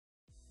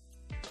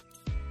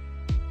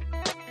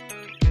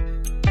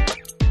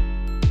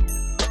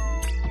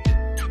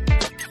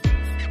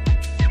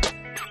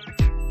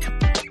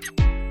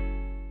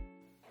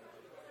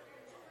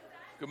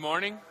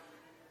morning.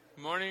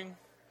 Good morning.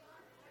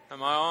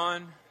 Am I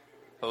on?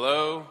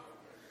 Hello?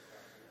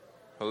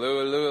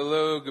 Hello, hello,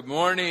 hello. Good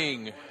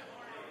morning.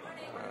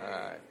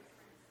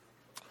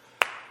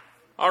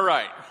 All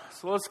right.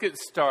 So let's get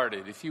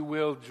started. If you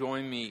will,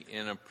 join me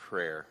in a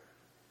prayer.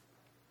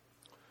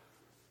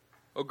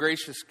 Oh,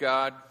 gracious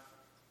God,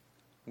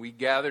 we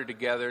gather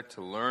together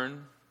to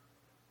learn,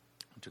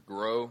 to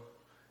grow,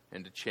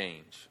 and to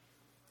change.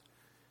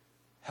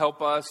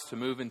 Help us to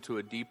move into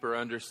a deeper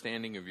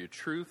understanding of your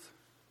truth.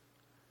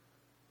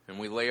 And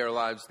we lay our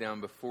lives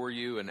down before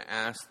you and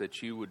ask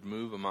that you would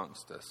move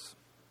amongst us.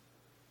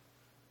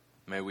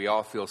 May we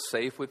all feel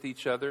safe with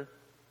each other,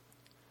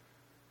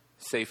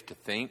 safe to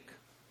think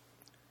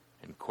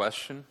and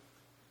question,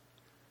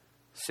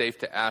 safe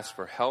to ask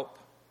for help,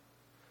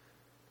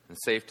 and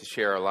safe to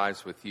share our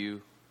lives with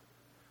you,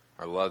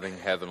 our loving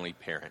heavenly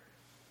parent.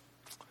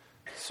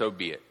 So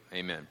be it.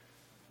 Amen.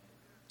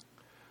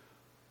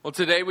 Well,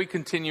 today we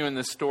continue in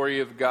the story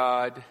of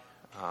God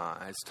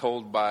as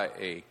told by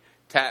a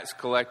tax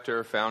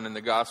collector found in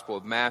the Gospel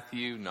of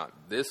Matthew. Not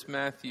this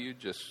Matthew,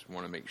 just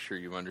want to make sure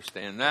you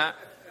understand that.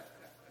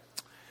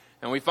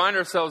 And we find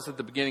ourselves at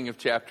the beginning of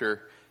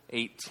chapter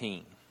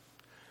 18.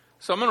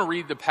 So I'm going to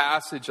read the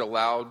passage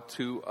aloud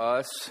to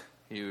us.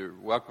 You're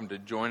welcome to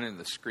join in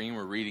the screen.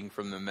 We're reading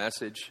from the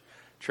Message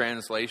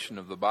translation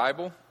of the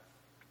Bible.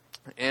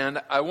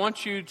 And I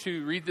want you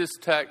to read this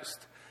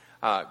text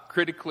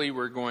critically.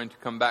 We're going to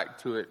come back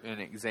to it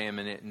and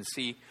examine it and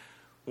see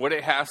what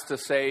it has to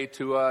say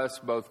to us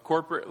both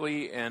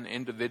corporately and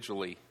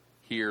individually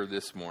here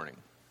this morning.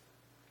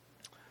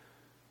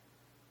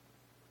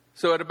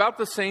 So at about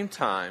the same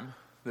time,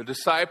 the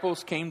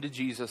disciples came to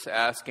Jesus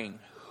asking,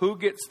 "Who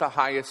gets the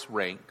highest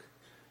rank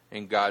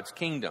in God's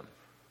kingdom?"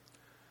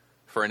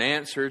 For an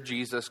answer,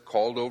 Jesus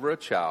called over a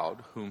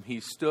child whom he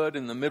stood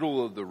in the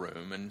middle of the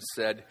room and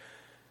said,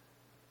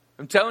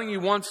 "I'm telling you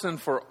once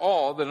and for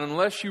all that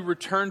unless you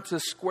return to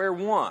square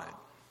one,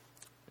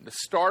 and to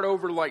start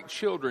over like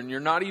children, you're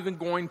not even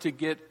going to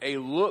get a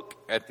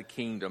look at the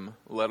kingdom,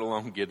 let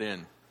alone get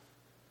in.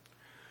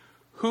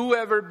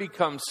 Whoever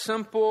becomes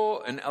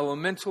simple and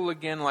elemental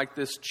again like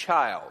this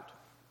child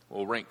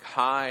will rank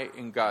high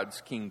in God's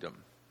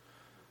kingdom.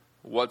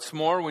 What's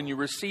more, when you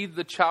receive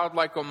the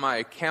childlike on my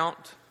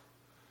account,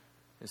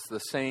 it's the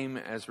same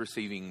as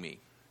receiving me.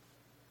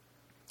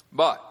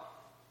 But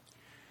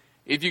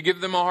if you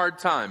give them a hard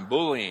time,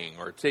 bullying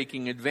or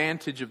taking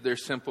advantage of their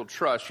simple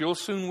trust, you'll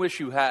soon wish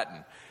you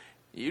hadn't.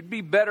 You'd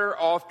be better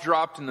off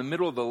dropped in the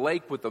middle of the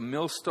lake with a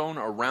millstone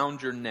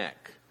around your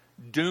neck,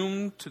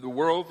 doomed to the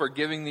world for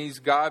giving these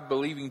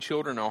God-believing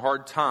children a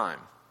hard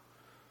time.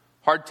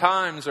 Hard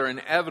times are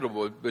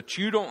inevitable, but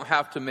you don't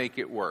have to make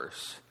it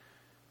worse.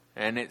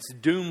 And it's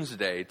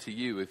doomsday to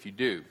you if you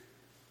do.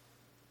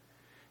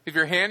 If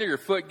your hand or your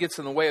foot gets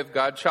in the way of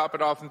God, chop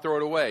it off and throw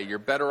it away. You're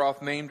better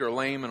off maimed or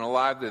lame and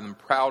alive than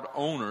proud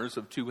owners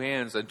of 2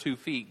 hands and 2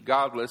 feet,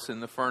 godless in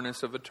the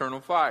furnace of eternal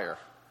fire.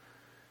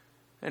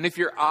 And if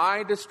your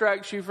eye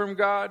distracts you from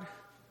God,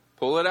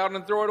 pull it out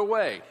and throw it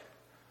away.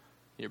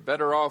 You're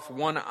better off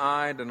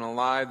one-eyed and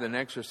alive than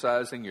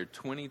exercising your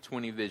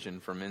 20/20 vision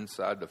from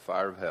inside the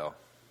fire of hell.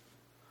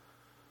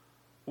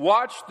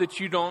 Watch that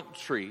you don't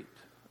treat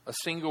a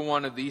single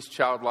one of these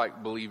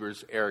childlike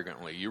believers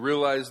arrogantly. You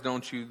realize,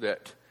 don't you,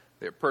 that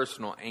their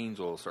personal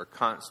angels are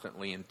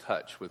constantly in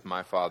touch with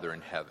my Father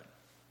in heaven.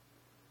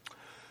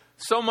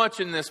 So much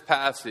in this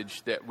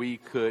passage that we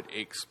could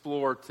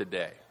explore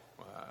today.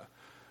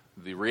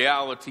 The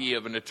reality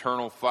of an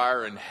eternal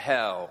fire in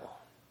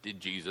hell. Did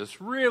Jesus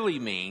really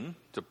mean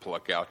to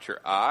pluck out your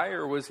eye,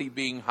 or was he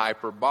being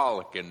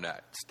hyperbolic in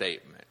that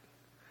statement?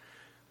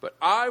 But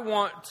I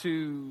want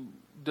to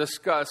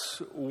discuss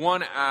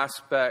one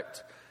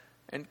aspect,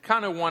 and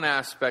kind of one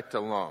aspect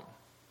alone.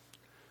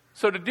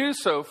 So to do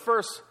so,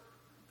 first,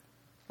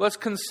 let's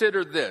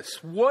consider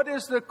this. What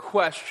is the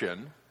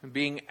question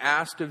being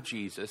asked of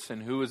Jesus,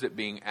 and who is it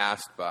being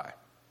asked by?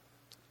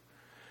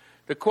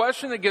 The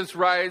question that gives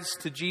rise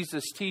to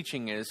Jesus'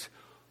 teaching is,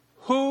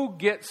 who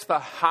gets the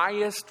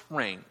highest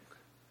rank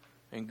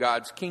in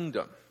God's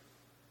kingdom?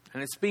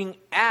 And it's being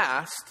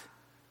asked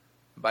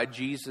by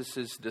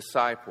Jesus'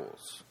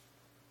 disciples.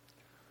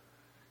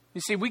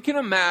 You see, we can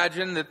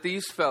imagine that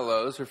these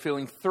fellows are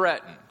feeling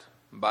threatened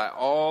by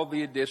all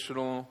the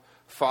additional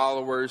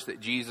followers that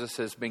Jesus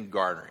has been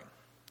garnering,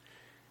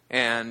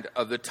 and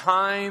of the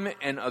time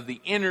and of the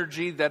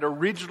energy that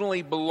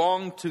originally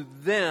belonged to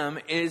them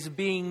is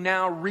being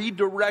now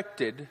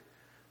redirected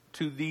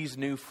to these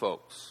new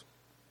folks.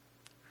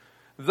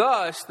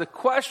 Thus, the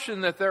question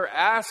that they're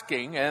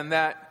asking, and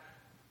that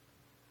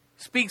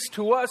speaks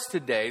to us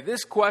today,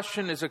 this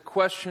question is a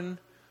question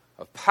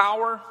of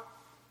power,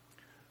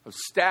 of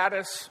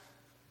status,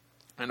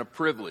 and of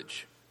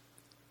privilege.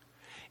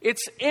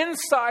 It's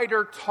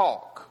insider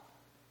talk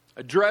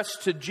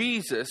addressed to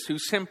Jesus, who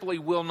simply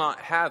will not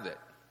have it.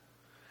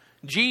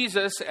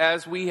 Jesus,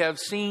 as we have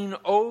seen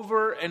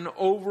over and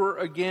over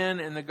again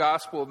in the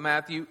Gospel of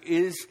Matthew,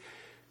 is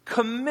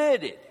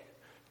committed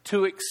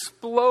to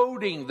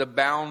exploding the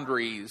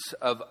boundaries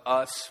of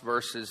us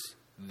versus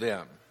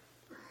them.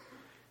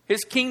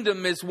 His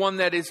kingdom is one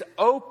that is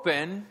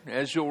open,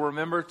 as you'll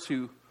remember,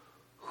 to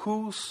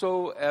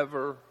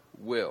whosoever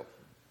will.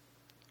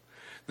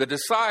 The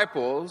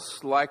disciples,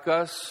 like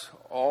us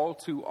all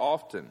too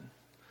often,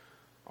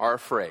 are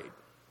afraid.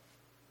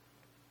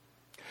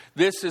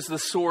 This is the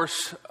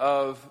source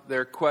of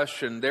their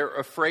question. They're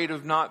afraid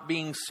of not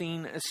being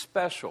seen as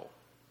special.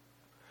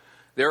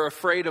 They're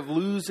afraid of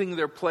losing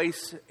their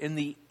place in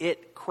the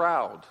it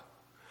crowd.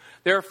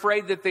 They're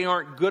afraid that they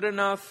aren't good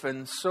enough,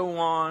 and so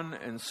on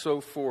and so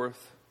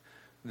forth.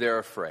 They're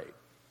afraid.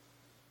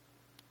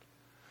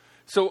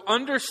 So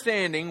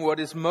understanding what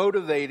is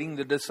motivating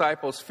the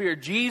disciples' fear,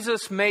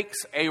 Jesus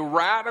makes a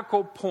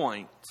radical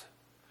point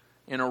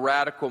in a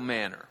radical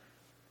manner.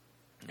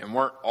 And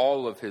weren't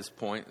all of his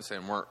points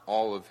and weren't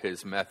all of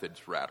his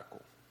methods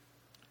radical.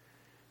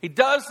 He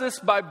does this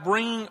by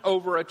bringing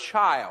over a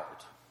child.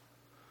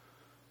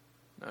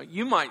 Now,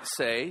 you might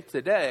say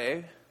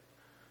today,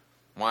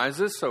 why is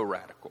this so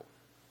radical?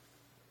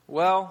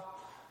 Well,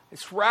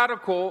 it's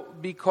radical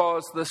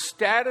because the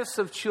status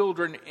of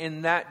children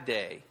in that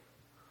day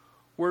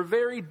were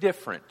very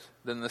different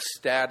than the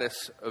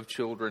status of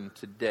children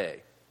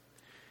today.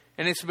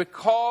 And it's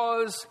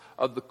because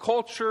of the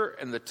culture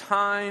and the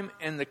time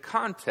and the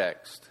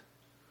context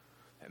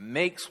that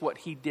makes what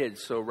he did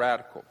so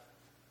radical.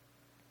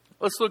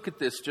 Let's look at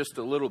this just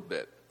a little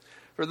bit.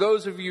 For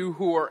those of you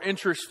who are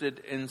interested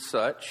in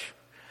such,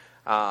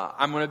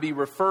 I'm going to be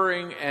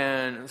referring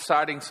and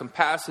citing some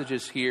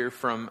passages here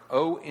from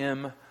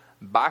O.M.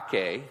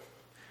 Bakke,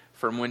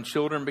 from When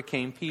Children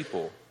Became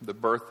People, the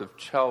birth of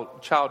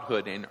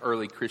childhood in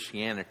early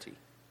Christianity.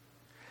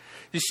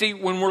 You see,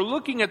 when we're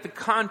looking at the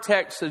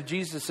context of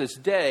Jesus'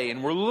 day,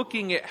 and we're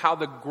looking at how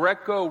the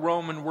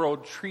Greco-Roman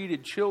world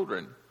treated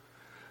children,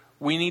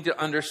 we need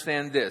to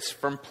understand this.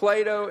 From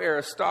Plato,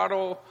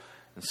 Aristotle,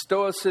 and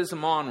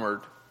Stoicism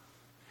onward,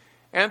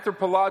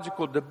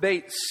 anthropological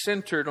debates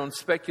centered on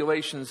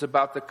speculations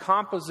about the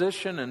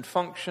composition and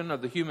function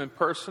of the human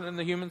person and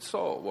the human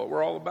soul, what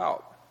we're all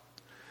about.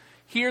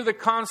 Here, the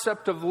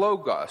concept of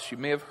logos, you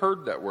may have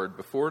heard that word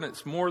before, and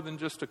it's more than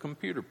just a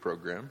computer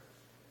program.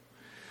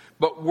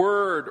 But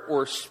word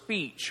or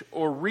speech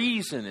or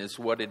reason is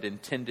what it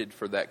intended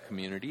for that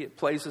community. It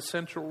plays a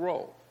central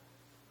role.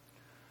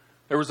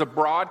 There was a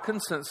broad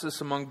consensus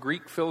among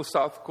Greek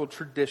philosophical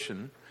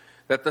tradition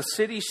that the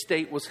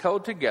city-state was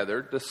held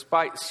together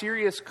despite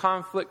serious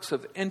conflicts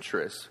of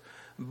interest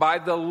by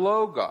the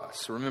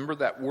logos. Remember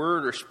that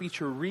word or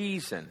speech or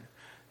reason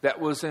that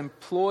was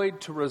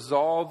employed to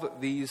resolve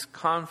these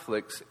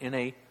conflicts in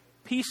a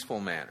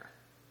peaceful manner.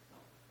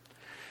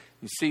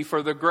 You see,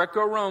 for the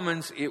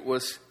Greco-Romans, it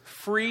was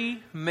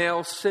free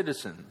male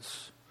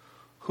citizens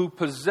who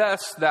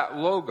possessed that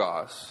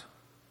logos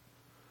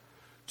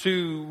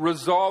to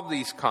resolve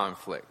these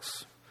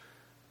conflicts.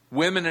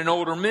 Women and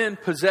older men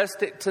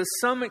possessed it to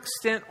some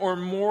extent, or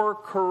more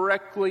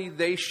correctly,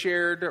 they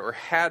shared or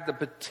had the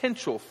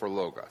potential for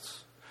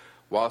logos,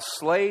 while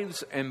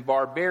slaves and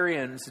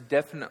barbarians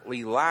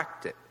definitely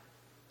lacked it.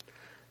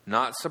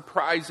 Not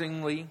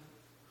surprisingly,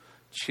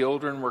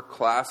 children were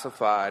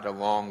classified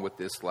along with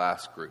this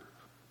last group.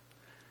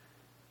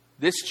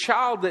 This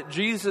child that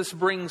Jesus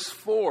brings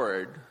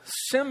forward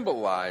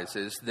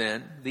symbolizes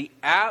then the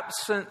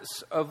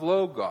absence of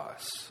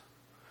logos.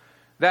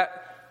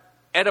 That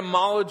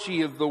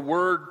etymology of the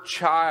word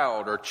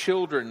child or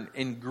children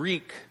in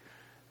Greek,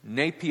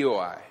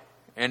 nepioi,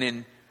 and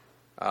in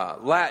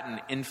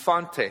Latin,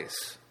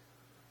 infantes,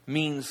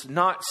 means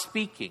not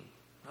speaking.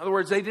 In other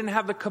words, they didn't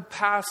have the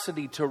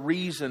capacity to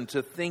reason,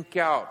 to think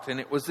out. And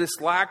it was this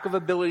lack of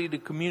ability to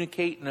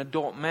communicate in an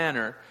adult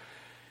manner.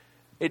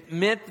 It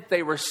meant that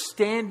they were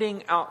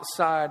standing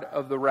outside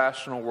of the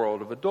rational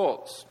world of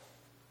adults.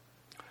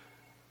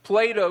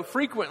 Plato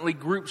frequently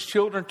groups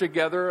children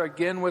together,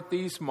 again, with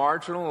these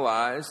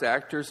marginalized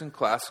actors in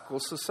classical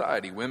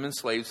society, women,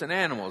 slaves, and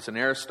animals. And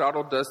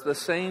Aristotle does the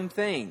same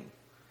thing.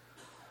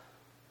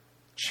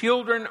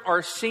 Children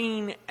are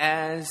seen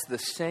as the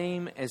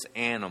same as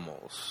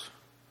animals,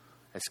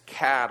 as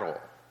cattle,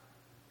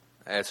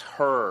 as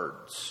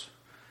herds,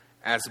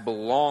 as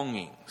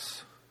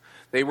belongings.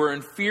 They were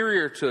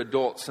inferior to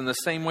adults in the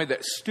same way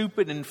that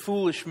stupid and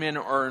foolish men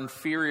are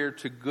inferior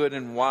to good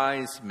and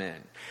wise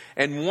men.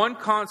 And one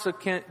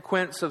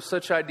consequence of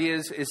such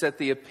ideas is that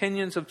the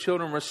opinions of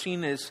children were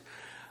seen as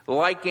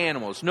like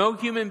animals. No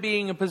human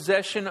being in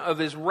possession of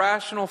his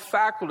rational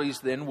faculties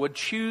then would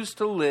choose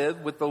to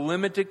live with the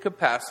limited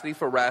capacity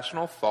for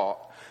rational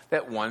thought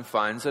that one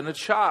finds in a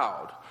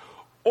child,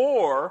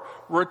 or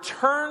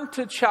return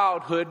to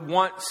childhood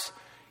once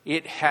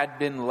it had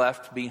been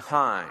left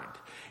behind.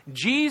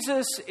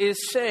 Jesus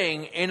is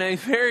saying in a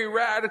very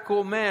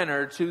radical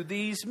manner to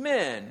these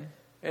men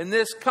in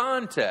this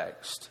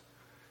context,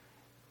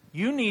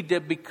 you need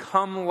to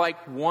become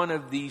like one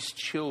of these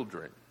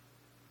children.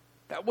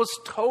 That was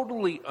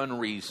totally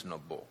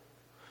unreasonable.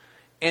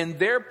 In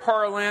their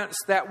parlance,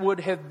 that would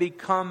have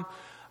become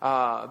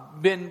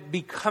been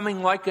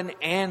becoming like an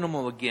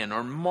animal again,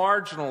 or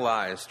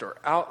marginalized or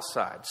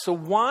outside. So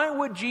why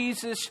would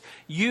Jesus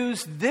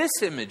use this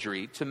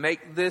imagery to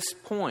make this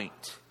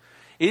point?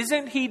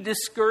 Isn't he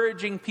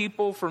discouraging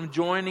people from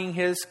joining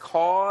his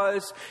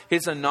cause,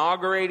 his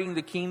inaugurating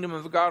the kingdom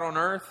of God on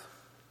earth?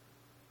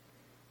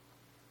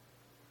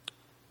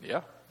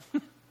 Yeah,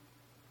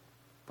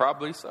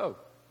 probably so.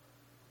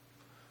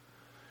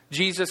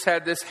 Jesus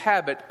had this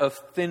habit of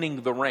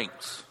thinning the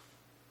ranks.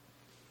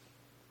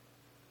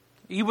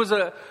 He was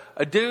a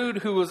dude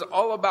who was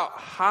all about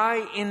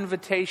high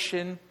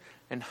invitation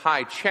and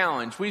high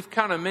challenge. We've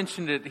kind of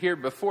mentioned it here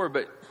before,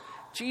 but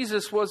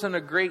Jesus wasn't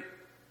a great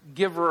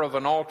giver of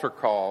an altar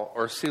call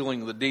or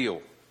sealing the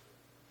deal.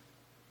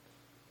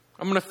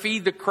 I'm going to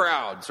feed the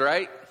crowds,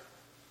 right?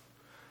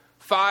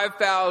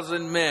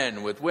 5,000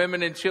 men with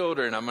women and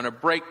children. I'm going to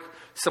break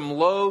some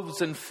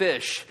loaves and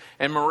fish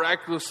and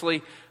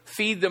miraculously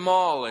feed them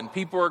all, and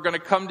people are going to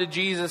come to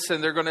Jesus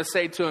and they're going to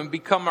say to him,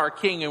 become our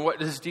king. And what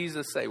does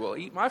Jesus say? Well,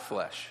 eat my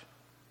flesh.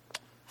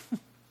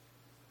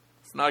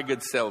 It's not a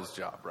good sales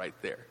job right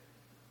there.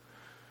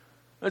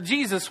 Now,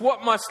 Jesus,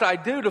 what must I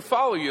do to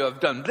follow you? I've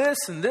done this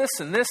and this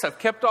and this. I've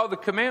kept all the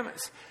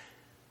commandments.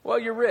 Well,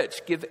 you're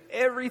rich. Give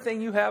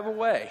everything you have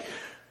away.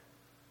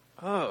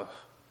 Oh.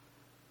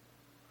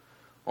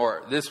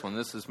 Or this one,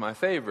 this is my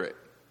favorite.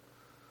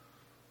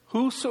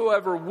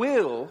 Whosoever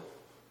will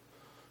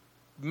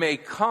may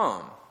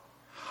come.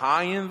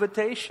 High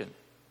invitation.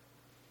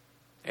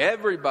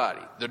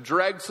 Everybody, the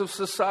dregs of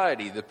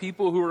society, the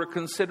people who are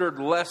considered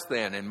less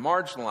than and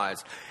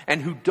marginalized and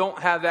who don't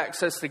have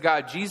access to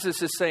God.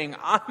 Jesus is saying,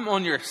 I'm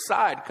on your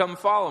side. Come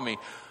follow me.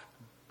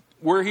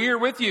 We're here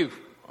with you.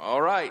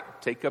 All right,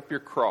 take up your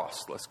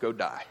cross. Let's go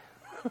die.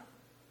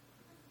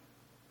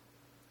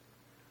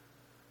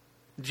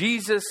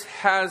 Jesus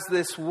has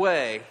this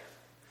way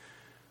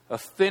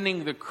of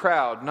thinning the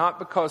crowd, not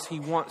because he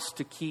wants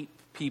to keep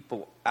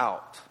people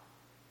out,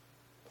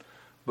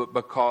 but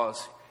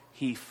because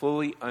he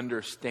fully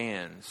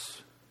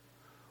understands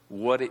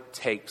what it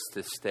takes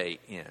to stay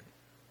in.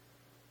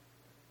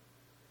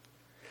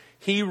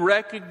 He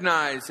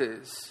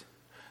recognizes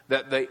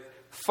that the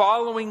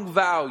following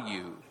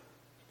value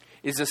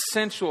is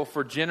essential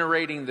for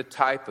generating the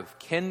type of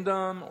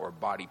kingdom or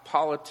body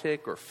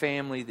politic or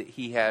family that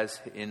he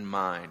has in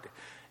mind.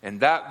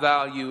 And that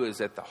value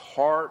is at the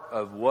heart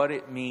of what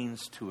it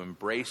means to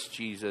embrace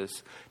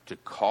Jesus, to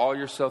call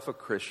yourself a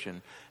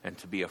Christian, and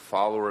to be a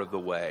follower of the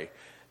way.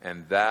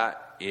 And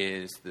that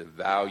is the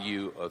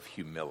value of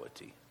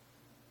humility.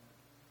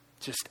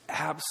 Just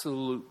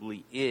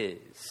absolutely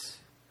is.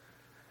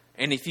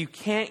 And if you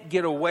can't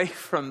get away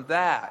from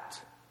that,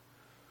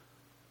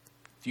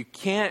 if you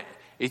can't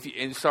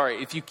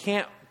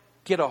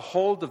get a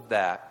hold of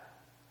that,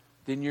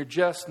 then you're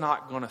just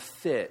not going to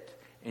fit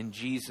in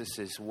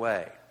Jesus'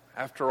 way.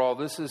 After all,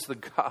 this is the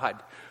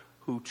God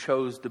who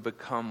chose to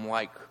become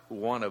like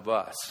one of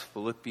us.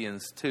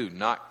 Philippians 2,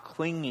 not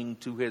clinging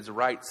to his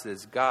rights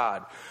as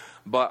God,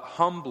 but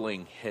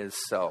humbling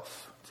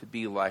himself to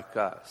be like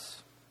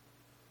us.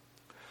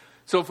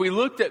 So if we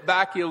looked at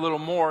back a little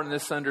more in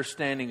this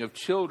understanding of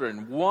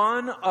children,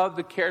 one of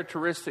the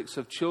characteristics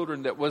of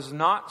children that was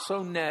not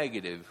so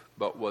negative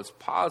but was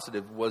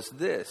positive was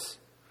this.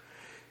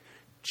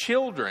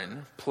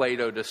 Children,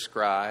 Plato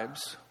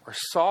describes, are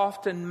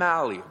soft and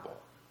malleable.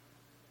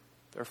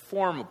 They're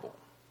formable.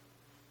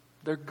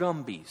 They're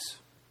Gumbies,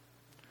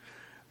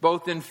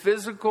 both in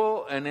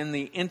physical and in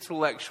the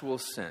intellectual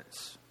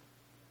sense.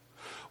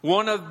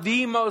 One of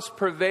the most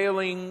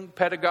prevailing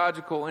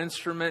pedagogical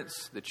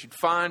instruments that you'd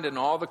find in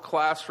all the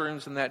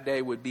classrooms in that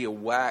day would be a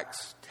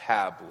wax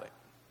tablet.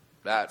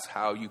 That's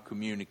how you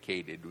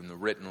communicated in the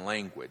written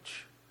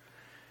language.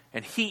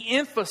 And he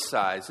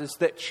emphasizes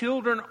that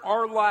children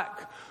are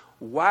like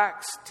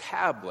wax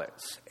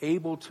tablets,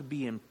 able to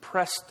be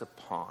impressed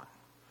upon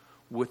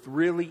with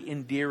really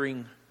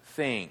endearing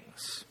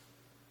things,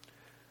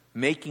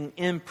 making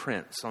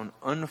imprints on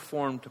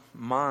unformed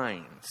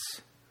minds.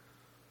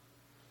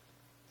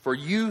 For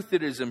youth,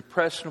 it is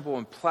impressionable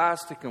and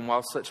plastic, and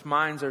while such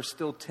minds are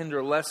still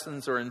tender,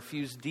 lessons are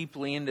infused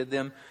deeply into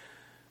them.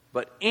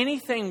 But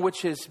anything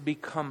which has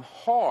become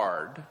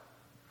hard,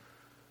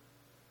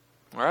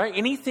 all right,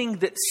 anything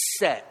that's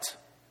set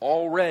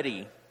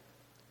already,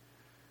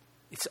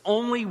 it's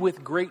only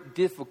with great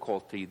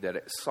difficulty that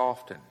it's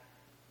softened.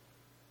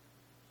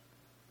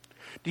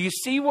 Do you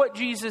see what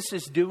Jesus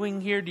is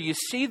doing here? Do you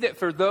see that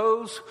for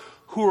those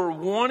who are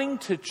wanting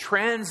to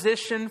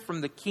transition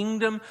from the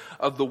kingdom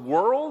of the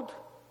world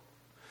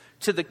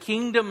to the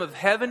kingdom of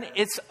heaven,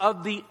 it's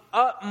of the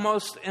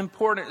utmost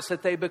importance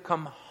that they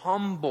become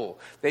humble,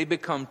 they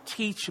become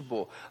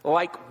teachable,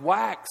 like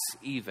wax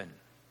even.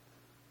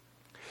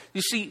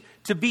 You see,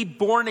 to be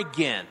born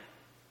again,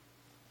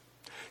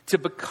 to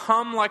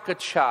become like a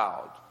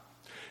child,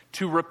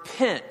 to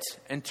repent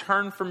and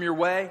turn from your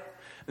way,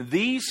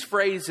 these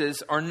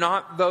phrases are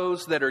not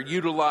those that are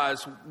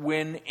utilized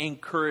when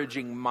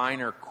encouraging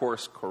minor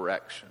course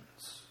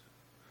corrections.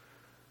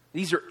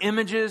 These are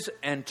images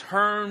and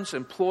terms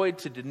employed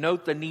to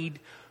denote the need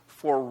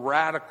for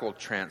radical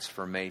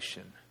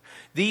transformation.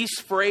 These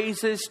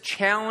phrases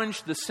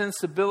challenge the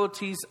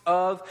sensibilities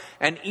of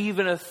and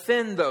even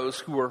offend those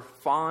who are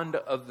fond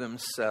of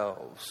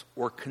themselves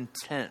or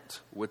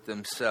content with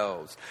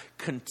themselves,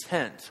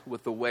 content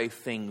with the way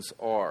things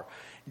are.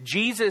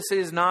 Jesus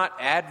is not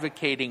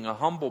advocating a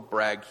humble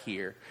brag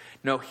here.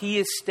 No, he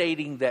is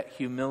stating that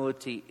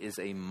humility is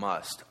a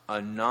must,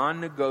 a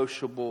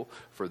non-negotiable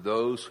for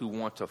those who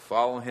want to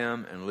follow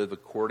him and live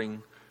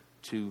according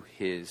to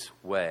his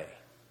way.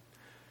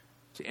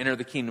 To enter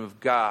the kingdom of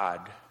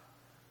God,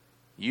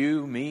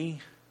 you, me,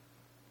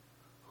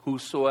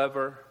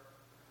 whosoever,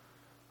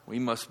 we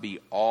must be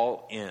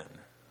all in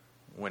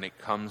when it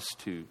comes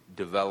to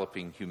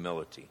developing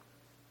humility.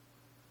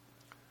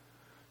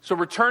 So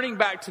returning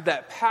back to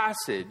that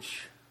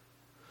passage,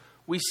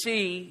 we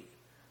see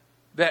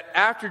that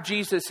after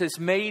Jesus has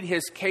made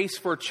his case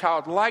for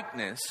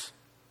childlikeness,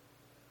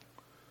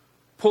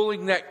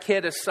 pulling that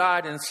kid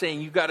aside and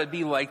saying, you got to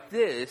be like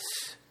this,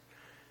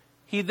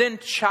 he then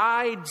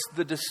chides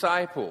the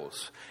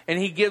disciples and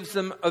he gives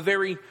them a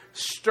very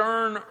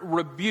stern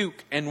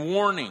rebuke and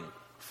warning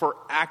for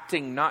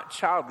acting not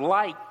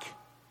childlike,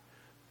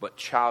 but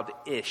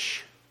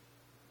childish.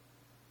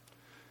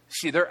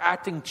 See, they're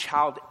acting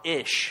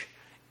childish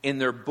in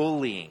their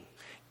bullying,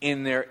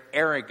 in their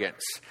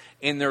arrogance,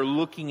 in their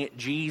looking at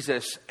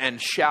Jesus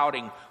and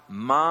shouting,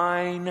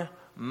 mine,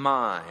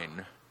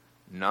 mine,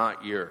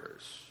 not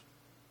yours.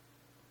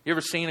 You ever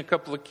seen a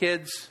couple of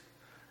kids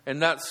in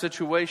that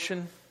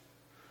situation?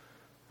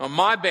 Oh,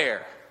 my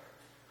bear.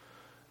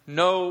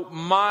 No,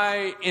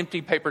 my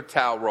empty paper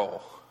towel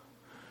roll.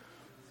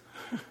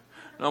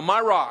 No,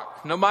 my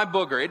rock. No, my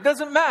booger. It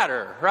doesn't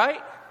matter,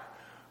 right?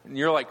 And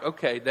you're like,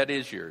 okay, that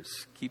is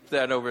yours. Keep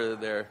that over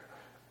there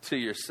to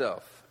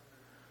yourself.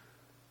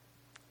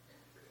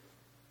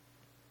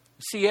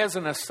 See, as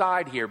an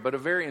aside here, but a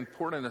very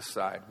important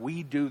aside,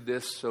 we do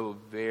this so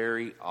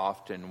very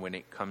often when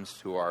it comes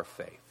to our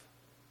faith.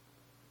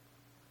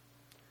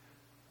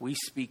 We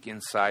speak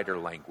insider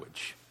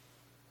language.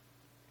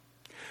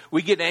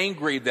 We get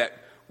angry that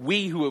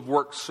we who have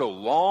worked so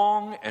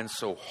long and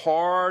so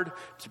hard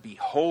to be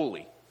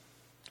holy,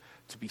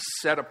 to be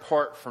set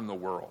apart from the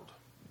world,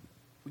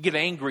 we get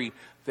angry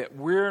that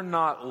we're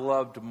not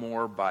loved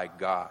more by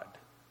God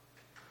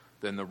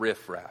than the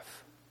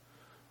riffraff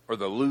or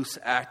the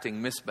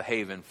loose-acting,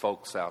 misbehaving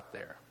folks out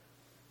there.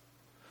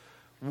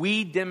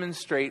 We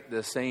demonstrate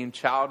the same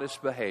childish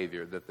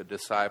behavior that the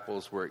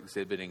disciples were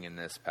exhibiting in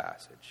this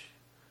passage.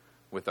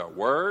 With our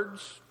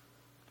words,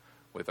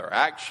 with our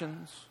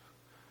actions,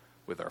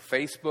 with our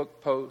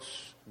Facebook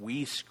posts,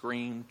 we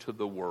scream to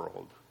the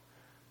world,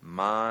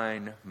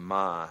 mine,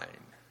 mine,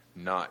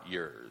 not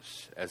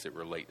yours, as it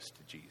relates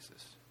to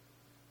Jesus.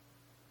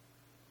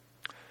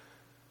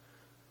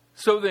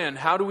 So then,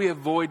 how do we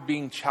avoid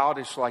being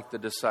childish like the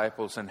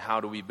disciples, and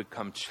how do we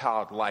become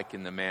childlike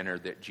in the manner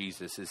that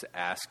Jesus is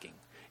asking?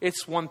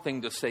 It's one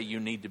thing to say you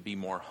need to be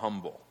more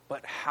humble,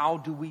 but how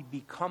do we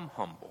become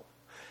humble?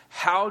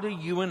 How do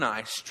you and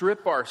I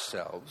strip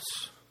ourselves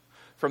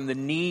from the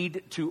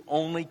need to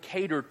only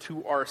cater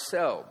to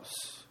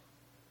ourselves?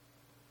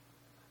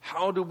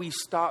 How do we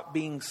stop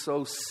being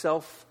so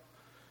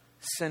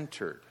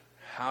self-centered?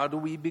 How do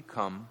we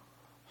become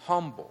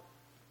humble?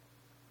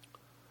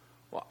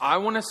 Well, I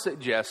want to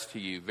suggest to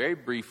you very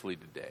briefly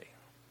today.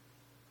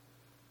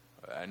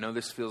 I know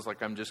this feels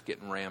like I'm just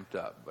getting ramped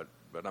up, but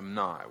I'm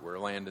not. We're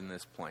landing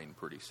this plane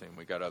pretty soon.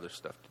 We got other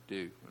stuff to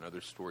do and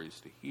other stories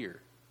to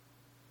hear.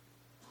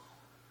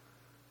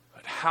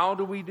 But how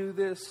do we do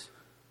this?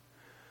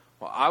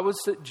 Well, I would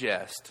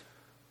suggest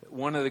that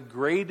one of the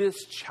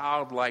greatest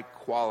childlike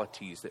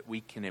qualities that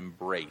we can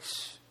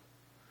embrace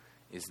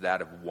is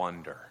that of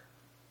wonder.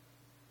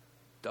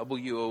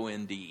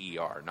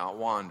 W-O-N-D-E-R, not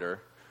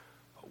wander,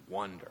 but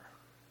wonder.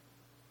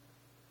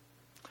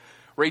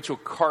 Rachel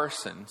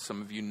Carson,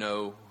 some of you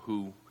know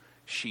who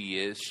she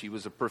is. She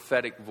was a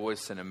prophetic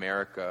voice in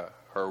America.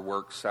 Her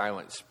work,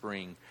 Silent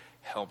Spring,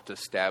 helped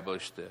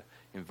establish the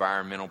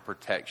Environmental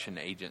Protection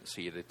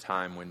Agency at a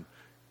time when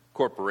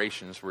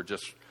corporations were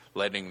just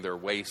letting their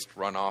waste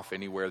run off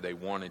anywhere they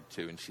wanted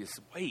to. And she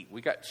said, wait,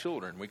 we got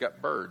children, we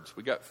got birds,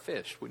 we got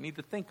fish. We need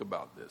to think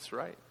about this,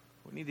 right?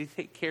 We need to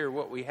take care of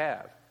what we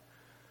have.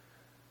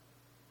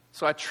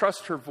 So I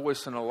trust her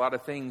voice in a lot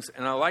of things.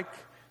 And I like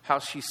how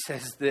she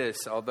says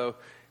this, although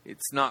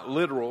it's not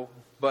literal,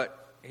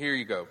 but here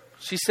you go.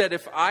 She said,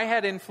 if I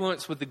had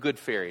influence with the good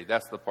fairy,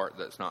 that's the part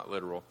that's not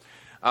literal,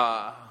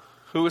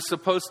 who was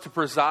supposed to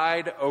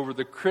preside over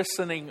the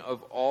christening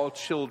of all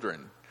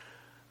children,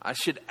 I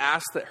should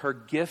ask that her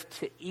gift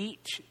to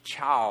each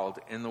child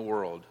in the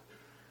world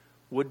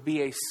would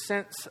be a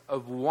sense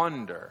of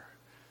wonder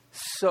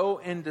so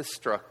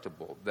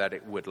indestructible that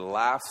it would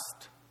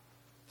last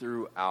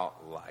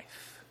throughout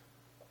life.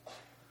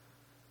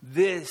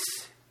 This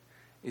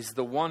is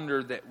the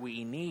wonder that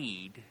we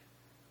need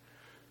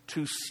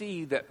to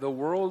see that the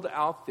world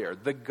out there,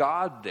 the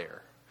God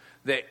there,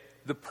 that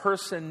the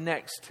person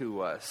next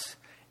to us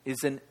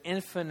is an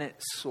infinite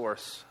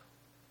source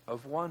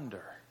of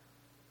wonder.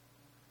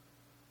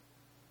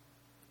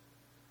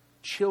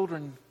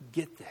 children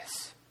get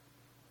this.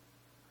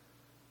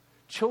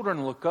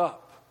 Children look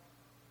up.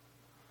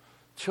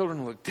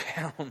 Children look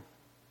down.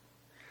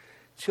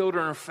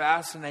 Children are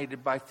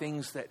fascinated by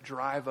things that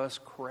drive us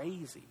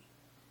crazy.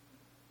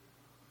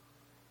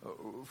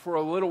 For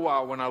a little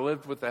while when I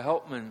lived with the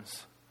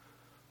Helpmans,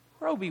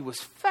 Roby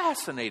was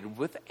fascinated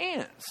with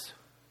ants.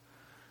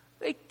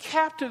 They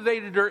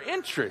captivated her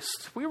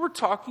interest. We were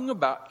talking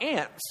about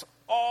ants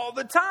all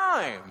the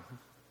time.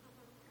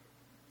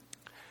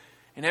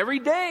 And every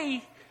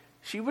day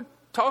she would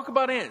talk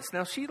about ants.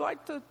 Now she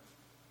liked to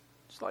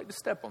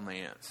step on the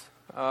ants.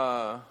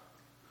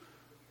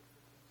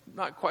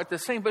 Not quite the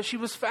same, but she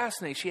was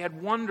fascinated. She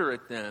had wonder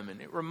at them,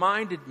 and it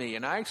reminded me,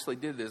 and I actually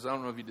did this. I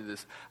don't know if you did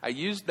this. I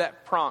used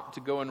that prompt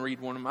to go and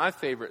read one of my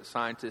favorite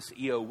scientists,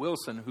 E.O.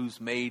 Wilson, who's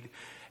made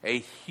a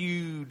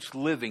huge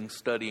living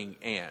studying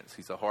ants.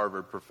 He's a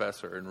Harvard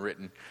professor and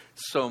written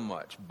so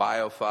much.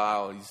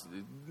 Biophile. He's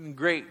a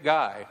great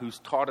guy who's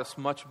taught us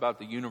much about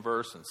the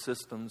universe and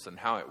systems and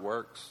how it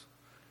works.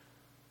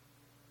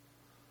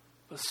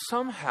 But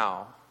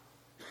somehow,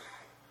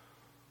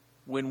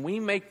 when we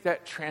make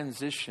that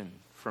transition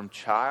from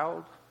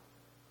child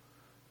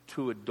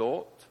to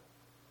adult,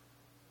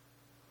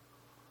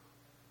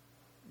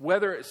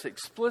 whether it's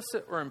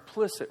explicit or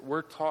implicit,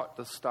 we're taught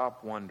to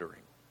stop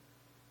wondering.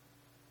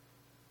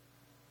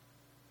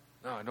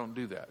 No, don't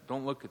do that.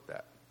 Don't look at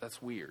that.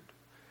 That's weird.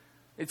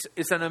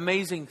 It's an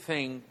amazing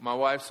thing. My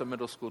wife's a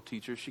middle school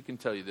teacher. She can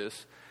tell you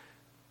this.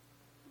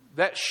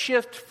 That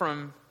shift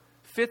from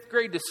 5th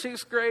grade to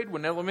 6th grade,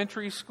 when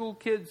elementary school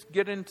kids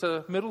get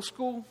into middle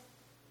school,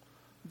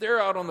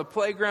 they're out on the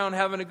playground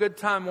having a good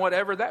time,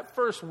 whatever. That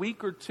first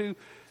week or two,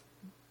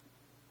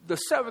 the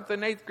 7th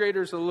and 8th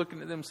graders are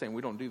looking at them saying,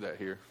 we don't do that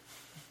here.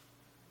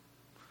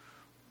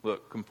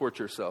 Look, comport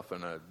yourself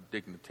in a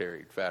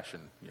dignitary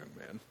fashion, young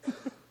man.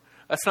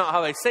 That's not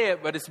how they say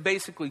it, but it's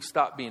basically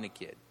stop being a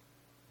kid.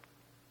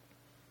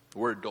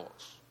 We're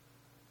adults.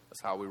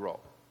 That's how we roll.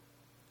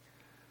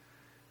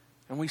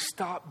 And we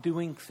stop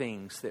doing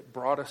things that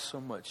brought us so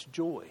much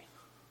joy.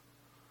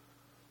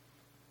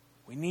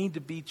 We need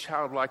to be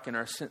childlike in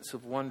our sense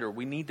of wonder.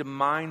 We need to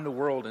mind the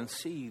world and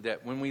see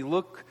that when we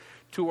look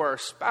to our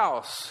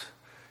spouse,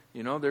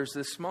 there's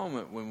this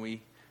moment when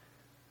we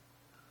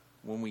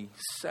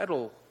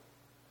settle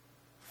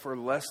for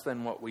less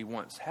than what we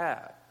once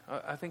had.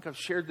 I think I've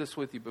shared this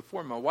with you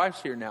before. My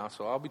wife's here now,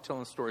 so I'll be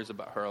telling stories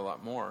about her a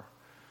lot more.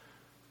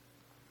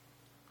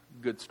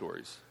 Good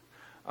stories.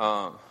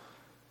 But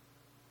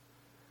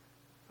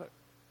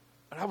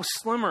I was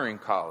slimmer in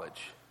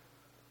college.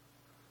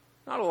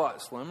 Not a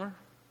lot slimmer.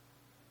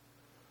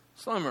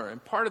 Slimmer.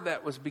 And part of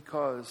that was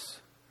because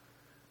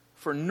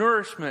for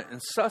nourishment and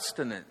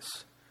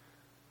sustenance,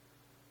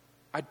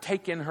 I'd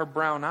take in her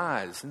brown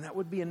eyes, and that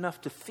would be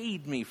enough to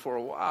feed me for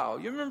a while.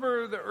 You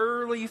remember the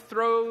early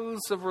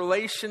throes of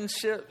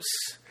relationships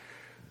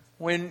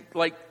when,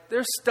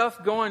 there's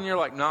stuff going, you're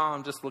like, no,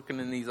 I'm just looking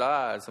in these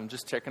eyes. I'm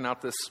just checking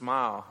out this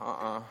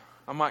smile.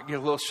 I might get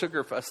a little sugar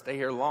if I stay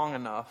here long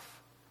enough.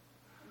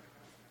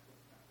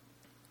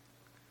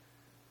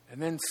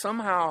 And then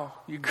somehow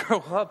you grow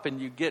up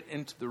and you get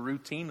into the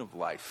routine of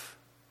life.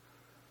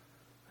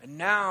 And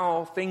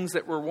now things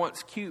that were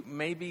once cute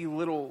may be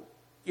little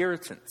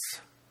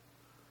irritants.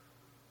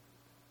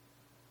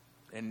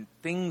 And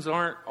things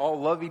aren't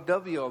all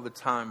lovey-dovey all the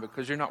time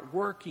because you're not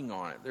working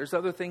on it. There's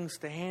other things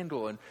to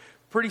handle. And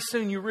pretty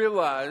soon you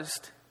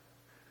realized,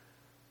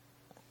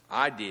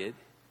 I did,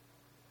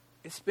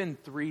 it's been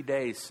 3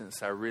 days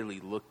since I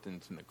really looked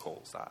into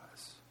Nicole's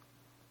eyes.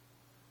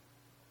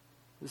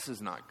 This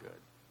is not good.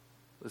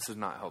 This is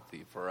not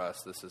healthy for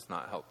us. This is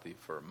not healthy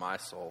for my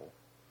soul.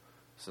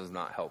 This is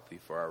not healthy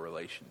for our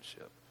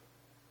relationship.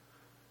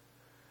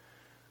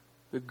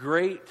 The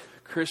great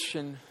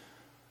Christian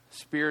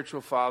spiritual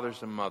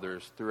fathers and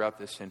mothers throughout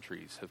the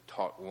centuries have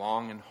taught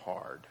long and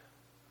hard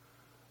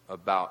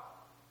about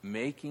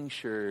making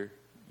sure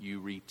you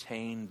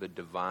retain the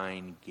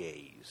divine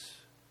gaze.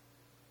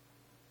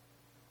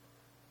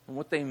 And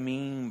what they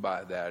mean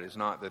by that is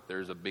not that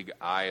there's a big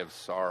eye of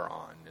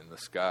Sauron in the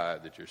sky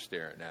that you're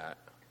staring at,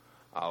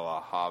 a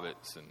la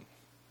hobbits and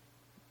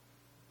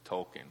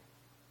Tolkien.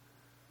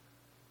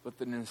 But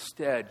that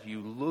instead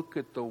you look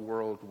at the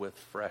world with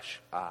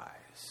fresh eyes.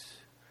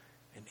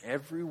 And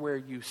everywhere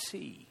you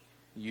see,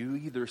 you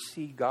either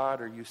see God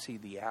or you see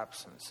the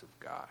absence of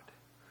God.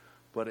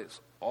 But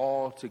it's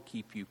all to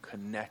keep you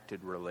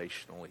connected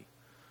relationally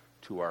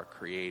to our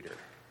Creator.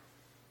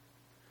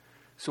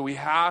 So we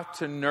have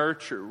to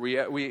nurture. We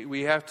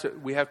have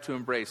to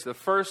embrace. The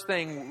first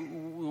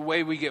thing, the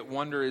way we get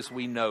wonder is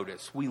we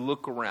notice. We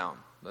look around.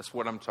 That's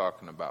what I'm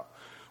talking about.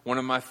 One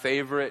of my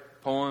favorite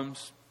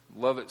poems,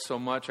 love it so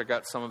much, I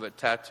got some of it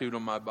tattooed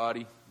on my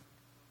body,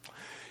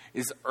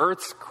 is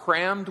earth's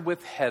crammed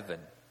with heaven,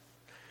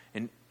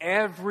 and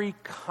every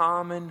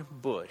common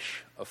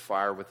bush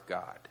afire with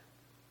God.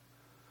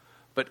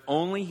 But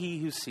only he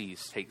who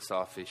sees takes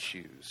off his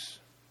shoes.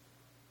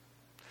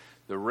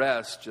 The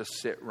rest just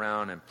sit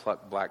around and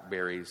pluck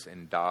blackberries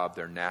and daub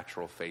their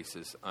natural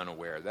faces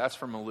unaware. That's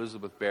from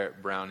Elizabeth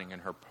Barrett Browning in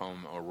her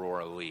poem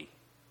Aurora Leigh.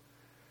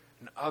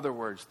 In other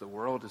words, the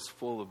world is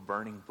full of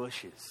burning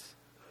bushes.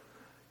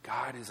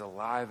 God is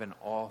alive in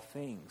all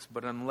things.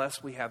 But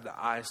unless we have the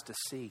eyes to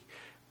see,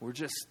 we're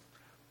just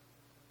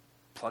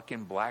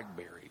plucking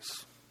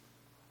blackberries.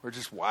 We're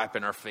just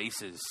wiping our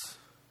faces.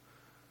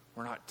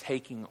 We're not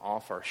taking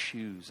off our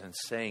shoes and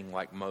saying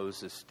like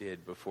Moses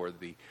did before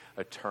the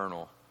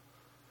eternal,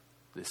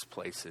 "This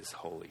place is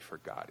holy, for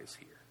God is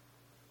here."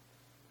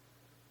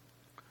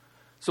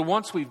 So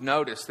once we've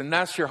noticed, and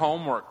that's your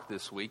homework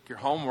this week, your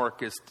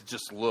homework is to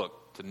just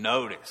look, to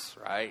notice,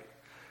 right?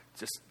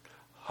 Just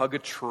hug a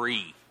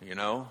tree,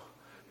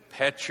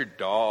 pet your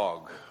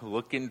dog,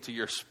 look into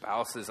your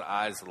spouse's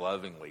eyes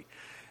lovingly.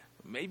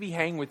 Maybe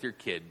hang with your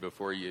kid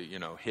before you,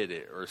 hit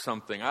it or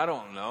something. I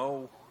don't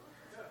know.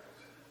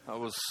 That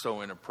was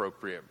so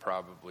inappropriate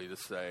probably to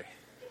say.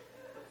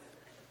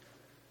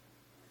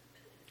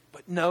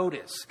 But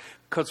notice,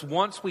 because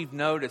once we've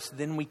noticed,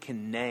 then we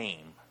can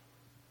name.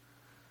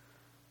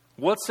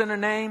 What's in a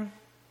name?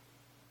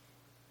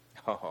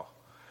 Oh,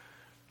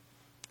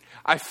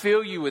 I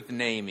fill you with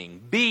naming.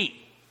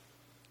 Be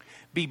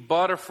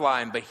butterfly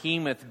and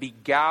behemoth. Be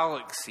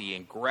galaxy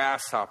and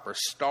grasshopper,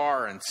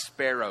 star and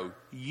sparrow.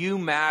 You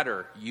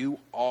matter. You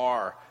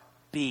are.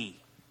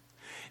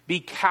 Be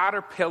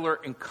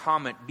caterpillar and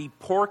comet. Be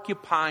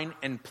porcupine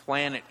and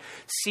planet.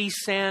 Sea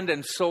sand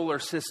and solar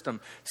system.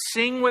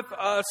 Sing with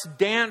us,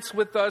 dance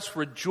with us,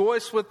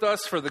 rejoice with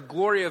us for the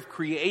glory of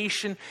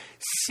creation.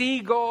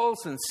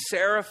 Seagulls and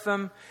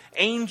seraphim,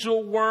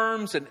 angel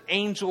worms and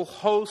angel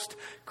host,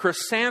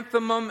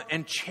 chrysanthemum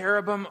and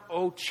cherubim,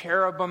 O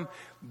cherubim,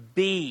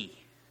 be.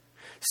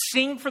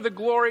 Sing for the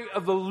glory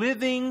of the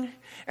living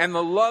and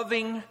the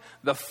loving,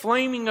 the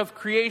flaming of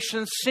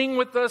creation. Sing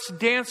with us,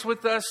 dance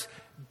with us,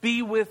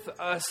 be with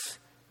us,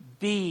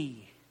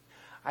 be.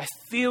 I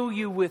fill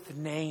you with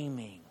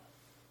naming.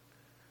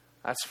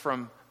 That's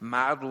from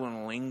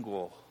Madeleine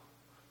L'Engle.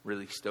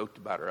 Really stoked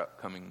about her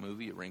upcoming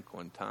movie, A Wrinkle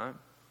in Time.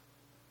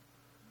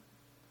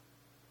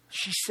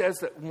 She says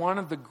that one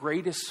of the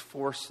greatest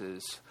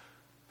forces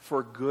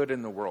for good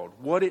in the world,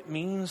 what it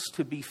means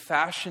to be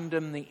fashioned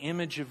in the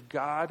image of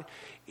God,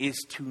 is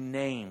to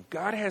name.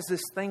 God has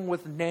this thing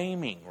with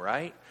naming,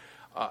 right?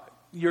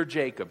 You're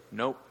Jacob.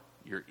 Nope.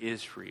 You're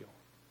Israel.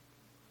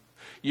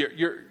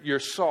 You're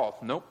Saul.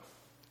 Nope.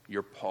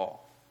 You're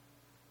Paul.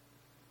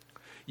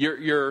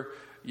 You're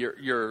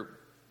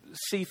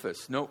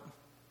Cephas. Nope.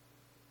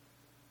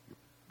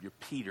 You're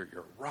Peter.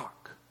 You're a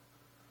rock.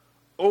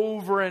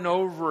 Over and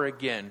over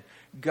again,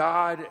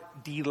 God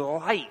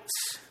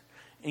delights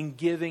in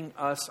giving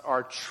us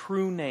our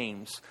true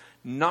names,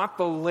 not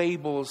the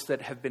labels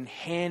that have been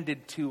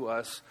handed to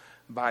us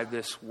by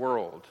this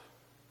world.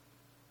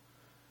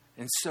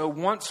 And so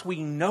once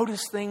we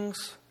notice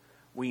things,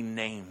 we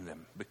name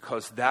them,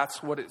 because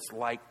that's what it's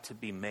like to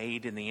be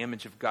made in the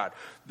image of God.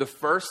 The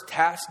first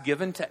task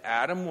given to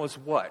Adam was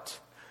what?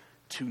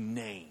 To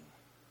name.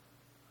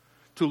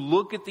 To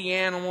look at the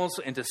animals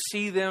and to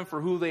see them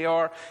for who they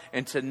are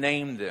and to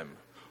name them.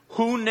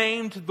 Who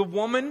named the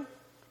woman?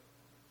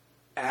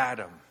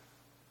 Adam.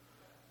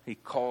 He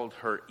called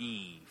her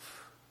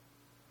Eve.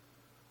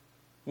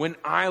 When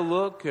I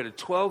look at a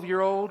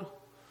 12-year-old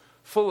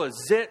full of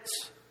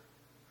zits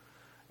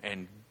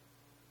and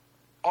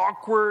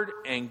awkward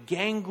and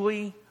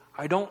gangly,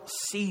 I don't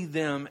see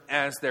them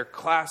as their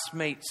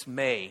classmates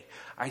may.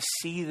 I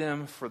see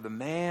them for the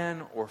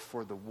man or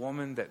for the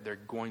woman that they're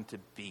going to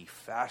be,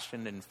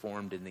 fashioned and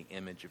formed in the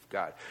image of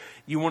God.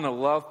 You want to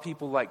love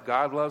people like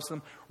God loves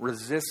them?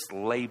 Resist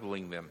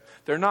labeling them.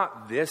 They're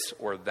not this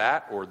or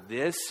that or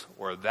this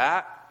or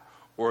that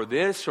or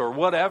this or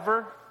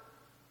whatever.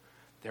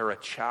 They're a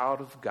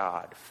child of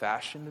God,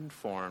 fashioned and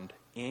formed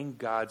in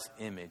God's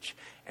image,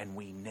 and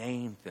we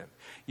name them.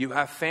 You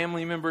have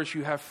family members,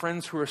 you have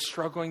friends who are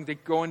struggling, they're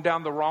going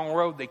down the wrong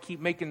road, they keep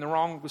making the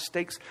wrong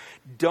mistakes.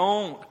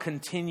 Don't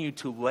continue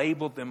to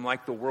label them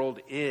like the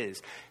world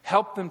is.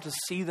 Help them to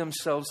see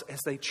themselves as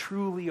they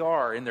truly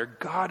are in their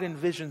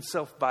God-envisioned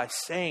self by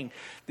saying,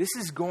 this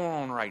is going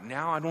on right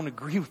now, I don't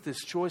agree with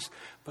this choice,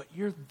 but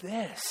you're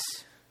this.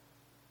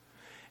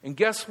 And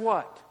guess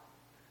what?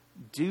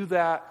 Do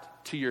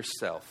that to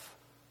yourself.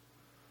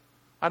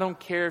 I don't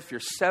care if you're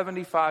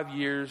 75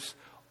 years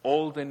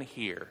old and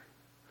here.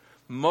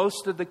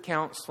 Most of the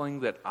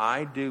counseling that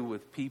I do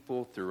with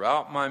people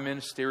throughout my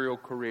ministerial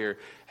career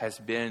has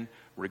been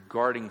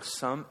regarding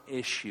some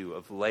issue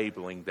of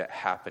labeling that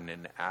happened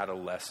in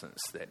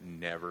adolescence that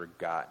never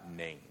got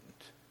named.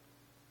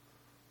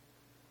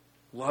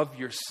 Love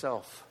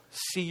yourself.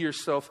 See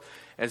yourself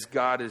as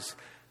God has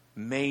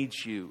made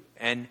you,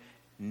 and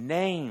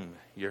name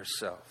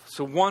yourself.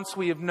 So once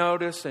we have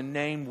noticed and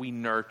named, we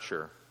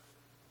nurture.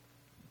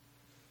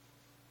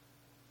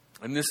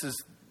 And this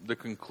is the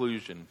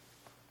conclusion.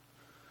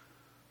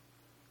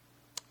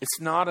 It's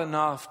not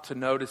enough to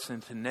notice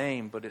and to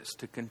name, but it's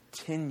to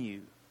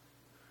continue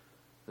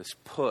this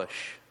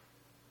push.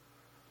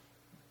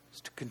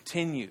 It's to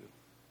continue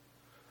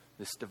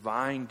this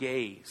divine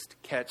gaze to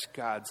catch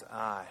God's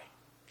eye.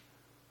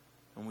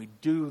 And we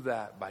do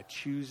that by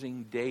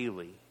choosing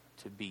daily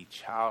to be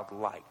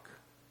childlike,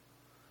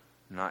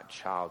 not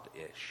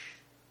childish.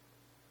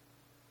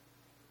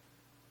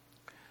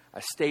 I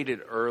stated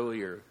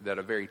earlier that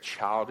a very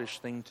childish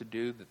thing to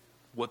do, that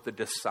what the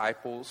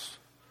disciples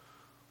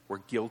were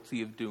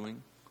guilty of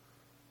doing,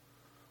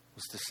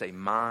 was to say,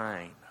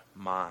 mine,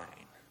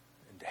 mine,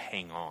 and to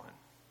hang on.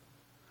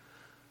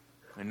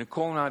 And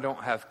Nicole and I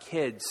don't have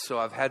kids, so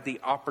I've had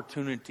the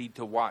opportunity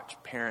to watch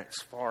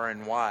parents far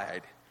and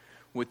wide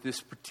with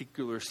this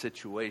particular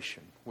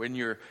situation. When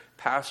you're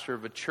pastor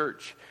of a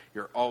church,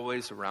 you're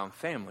always around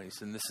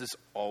families, and this is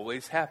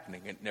always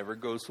happening. It never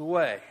goes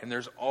away. And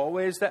there's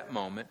always that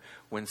moment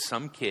when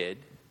some kid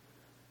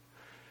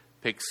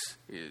picks,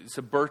 it's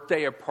a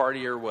birthday or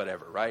party or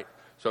whatever, right?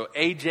 So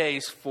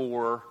AJ's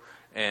 4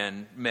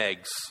 and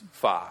Meg's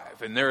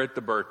 5, and they're at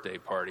the birthday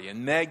party,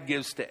 and Meg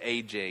gives to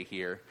AJ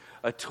here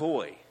a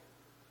toy.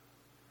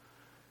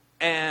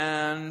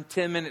 And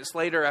 10 minutes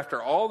later,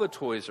 after all the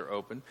toys are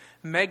open,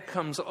 Meg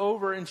comes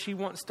over and she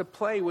wants to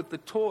play with the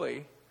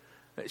toy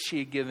that she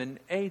had given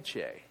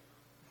AJ.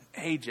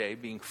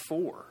 AJ, being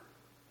 4,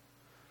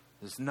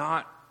 is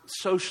not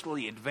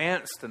socially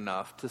advanced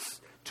enough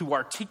to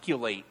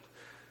articulate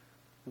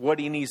what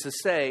he needs to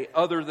say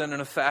other than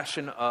in a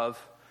fashion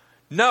of,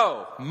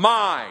 no,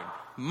 mine,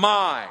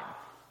 mine.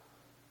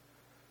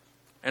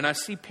 And I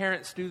see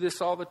parents do this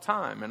all the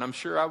time, and I'm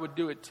sure I would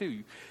do it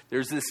too.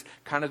 There's this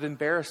kind of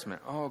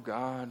embarrassment. Oh,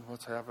 God,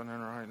 what's happening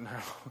right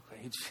now?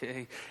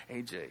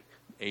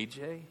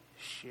 AJ,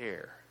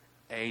 share.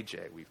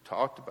 AJ, we've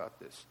talked about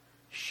this.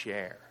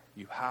 Share.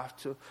 You have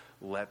to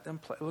let them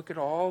play. Look at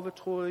all the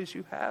toys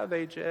you have,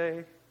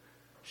 AJ.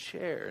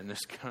 Share. And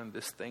there's kind of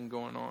this thing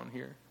going on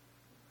here.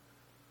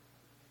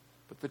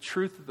 But the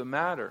truth of the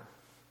matter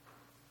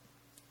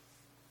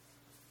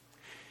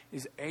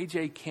is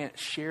AJ can't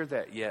share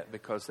that yet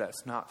because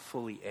that's not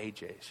fully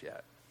AJ's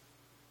yet.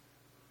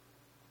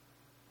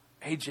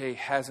 AJ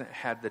hasn't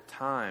had the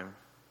time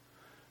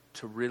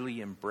to really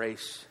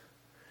embrace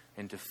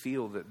and to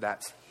feel that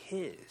that's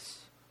his.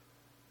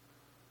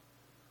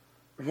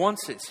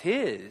 Once it's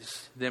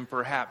his, then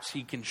perhaps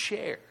he can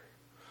share.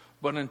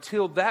 But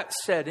until that's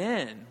set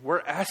in,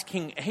 we're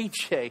asking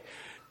AJ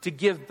to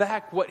give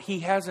back what he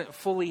hasn't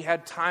fully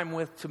had time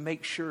with to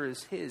make sure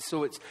is his.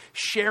 So it's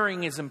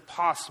sharing is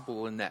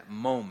impossible in that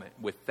moment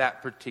with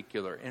that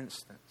particular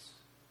instance.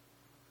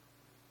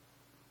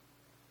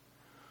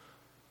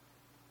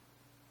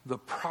 The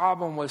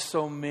problem with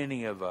so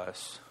many of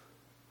us,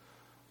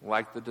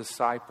 like the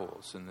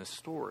disciples in this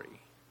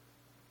story,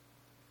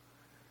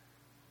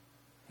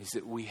 is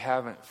that we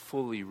haven't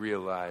fully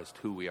realized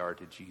who we are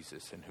to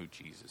Jesus and who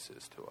Jesus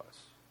is to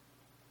us.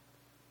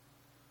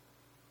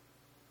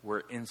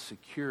 We're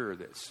insecure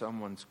that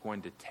someone's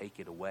going to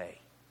take it away.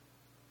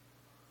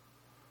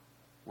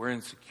 We're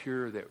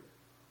insecure that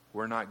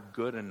we're not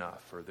good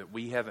enough or that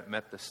we haven't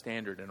met the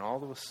standard, and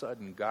all of a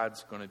sudden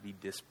God's going to be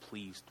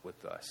displeased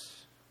with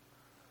us.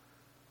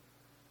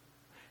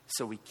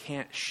 So we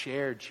can't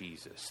share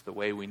Jesus the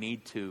way we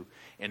need to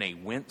in a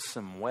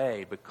winsome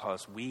way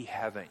because we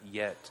haven't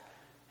yet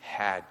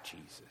had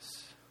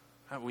Jesus.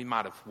 We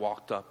might have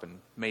walked up and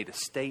made a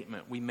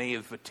statement. We may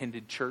have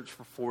attended church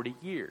for 40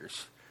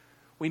 years.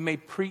 We may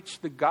preach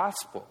the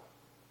gospel.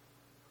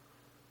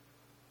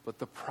 But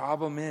the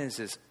problem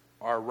is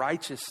our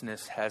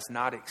righteousness has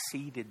not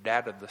exceeded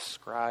that of the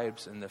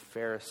scribes and the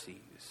Pharisees.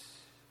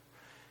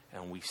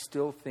 And we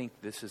still think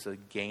this is a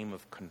game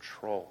of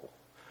control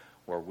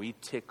where we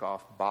tick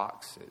off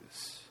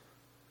boxes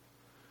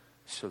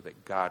so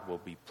that God will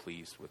be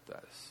pleased with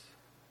us.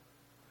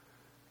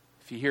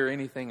 If you hear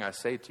anything I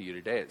say to you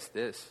today, it's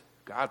this: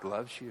 God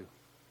loves you.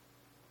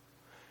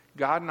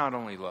 God not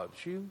only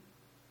loves you,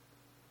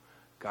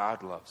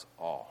 God loves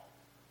all.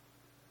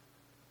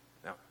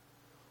 Now,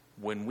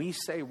 when we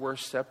say we're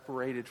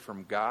separated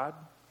from God,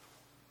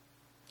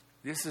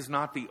 this is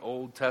not the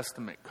Old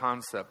Testament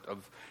concept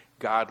of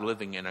God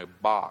living in a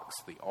box,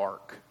 the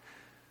ark,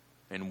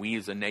 and we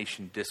as a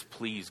nation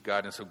displease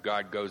God, and so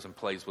God goes and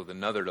plays with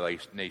another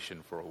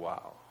nation for a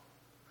while.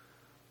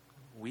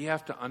 We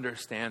have to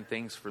understand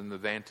things from the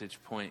vantage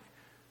point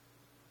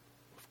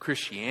of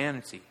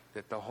Christianity,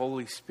 that the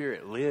Holy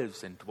Spirit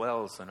lives and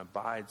dwells and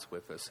abides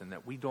with us, and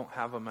that we don't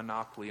have a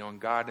monopoly on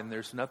God, and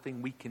there's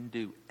nothing we can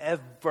do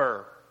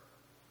ever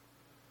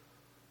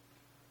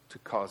to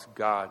cause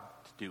God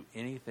to do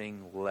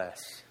anything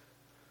less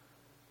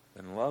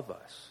than love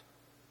us.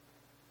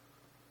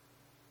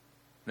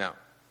 Now,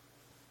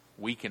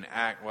 we can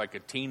act like a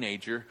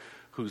teenager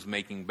who's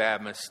making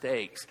bad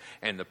mistakes,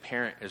 and the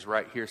parent is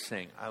right here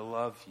saying, I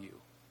love you.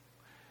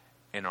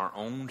 And our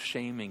own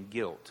shame and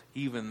guilt,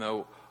 even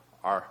though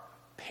our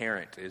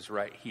parent is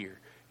right here,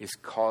 is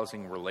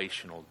causing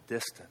relational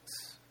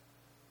distance.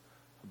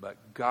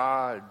 But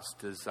God's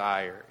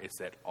desire is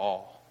that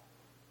all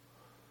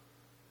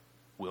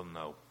will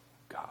know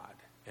God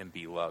and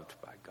be loved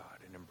by God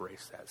and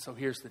embrace that. So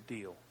here's the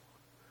deal.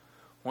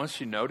 Once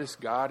you notice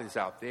God is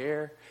out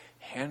there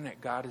and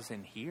that God is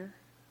in here,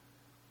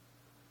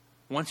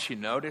 once you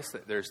notice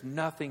that there's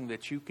nothing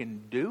that you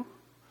can do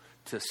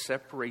to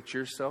separate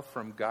yourself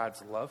from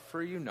God's love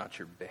for you, not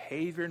your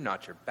behavior,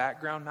 not your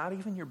background, not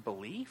even your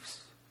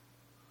beliefs.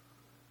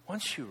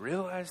 Once you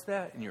realize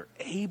that and you're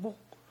able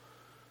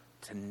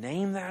to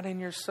name that in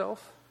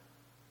yourself,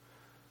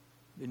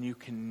 then you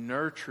can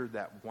nurture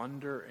that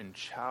wonder and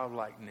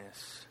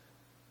childlikeness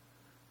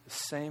the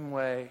same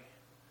way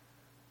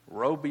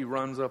Roby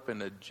runs up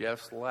into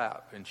Jeff's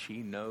lap and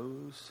she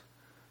knows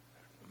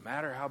no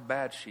matter how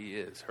bad she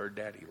is, her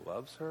daddy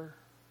loves her.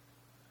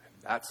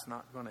 That's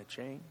not going to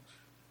change.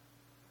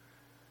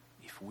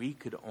 If we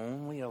could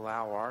only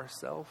allow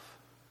ourselves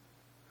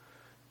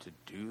to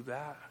do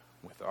that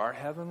with our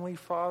Heavenly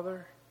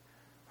Father,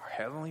 our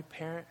Heavenly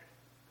Parent,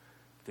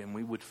 then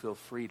we would feel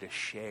free to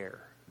share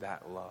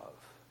that love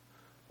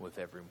with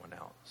everyone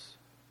else.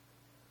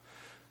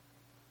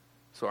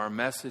 So our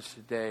message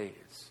today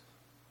is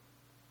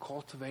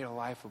cultivate a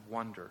life of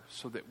wonder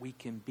so that we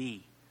can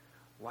be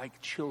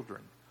like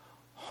children,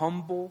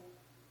 humble,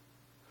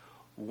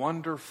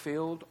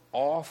 wonder-filled,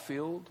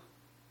 awe-filled,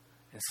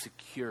 and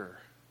secure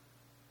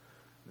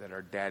that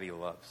our daddy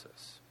loves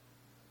us.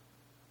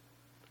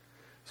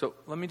 So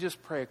let me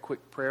just pray a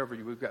quick prayer over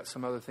you. We've got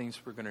some other things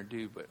we're going to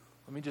do, but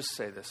let me just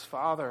say this.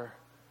 Father,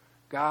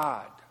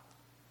 God,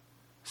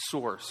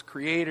 source,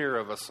 creator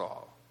of us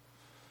all,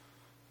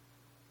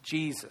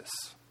 Jesus,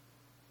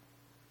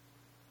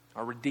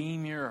 our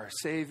Redeemer, our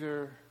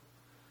Savior,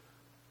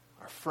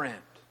 our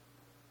friend,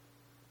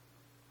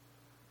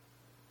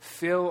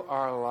 fill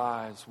our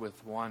lives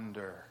with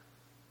wonder.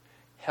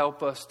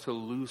 Help us to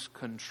lose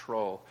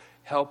control.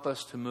 Help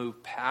us to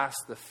move past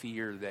the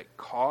fear that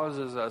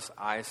causes us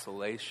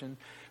isolation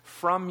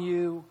from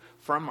you,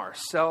 from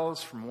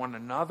ourselves, from one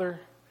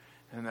another,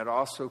 and that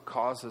also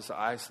causes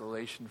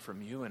isolation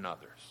from you and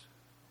others.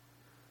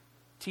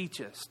 Teach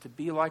us to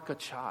be like a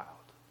child.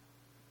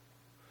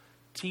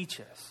 Teach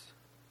us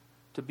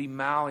to be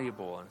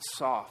malleable and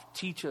soft.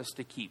 Teach us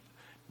to keep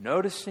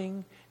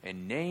noticing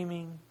and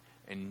naming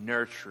and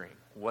nurturing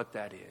what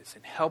that is.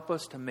 And help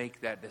us to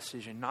make that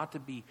decision not to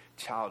be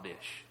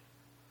childish,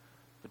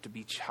 but to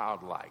be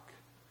childlike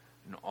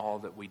in all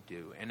that we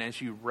do. And as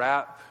you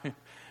wrap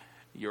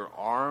your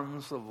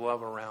arms of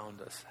love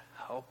around us,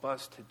 help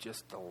us to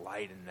just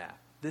delight in that.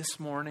 This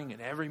morning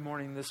and every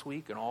morning this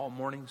week and all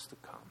mornings to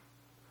come.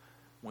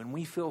 When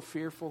we feel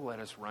fearful, let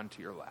us run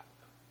to your lap.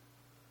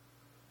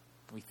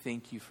 We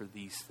thank you for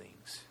these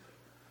things.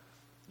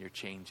 You're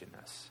changing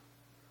us.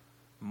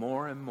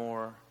 More and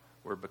more,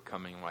 we're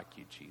becoming like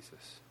you,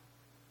 Jesus.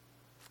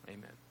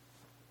 Amen.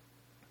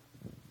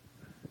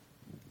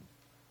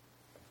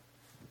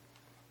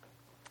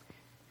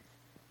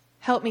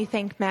 Help me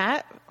thank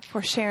Matt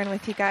for sharing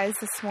with you guys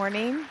this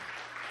morning.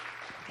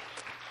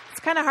 It's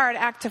kind of hard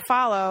act to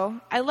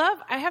follow.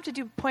 I have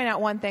to point out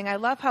one thing. I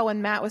love how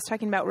when Matt was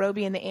talking about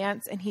Roby and the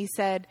ants, and he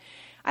said,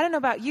 I don't know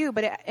about you,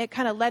 but it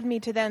kind of led me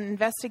to then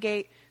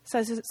investigate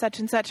such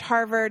and such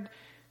Harvard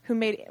who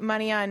made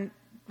money on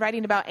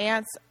writing about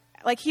ants.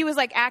 Like he was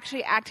like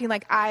actually acting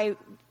like I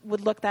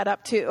would look that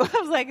up too. I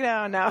was like,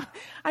 no,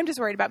 I'm just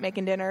worried about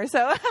making dinner. So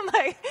I'm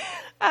like,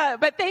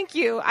 but thank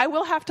you. I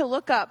will have to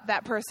look up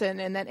that person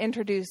and then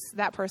introduce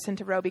that person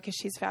to Roby because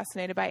she's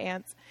fascinated by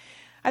ants.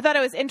 I thought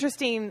it was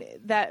interesting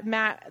that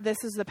Matt,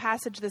 this is the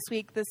passage this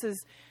week.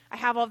 I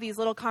have all these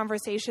little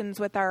conversations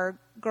with our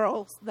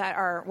girls that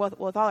are,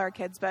 with all our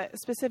kids, but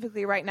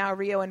specifically right now,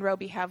 Rio and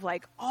Roby have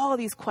like all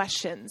these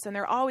questions and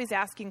they're always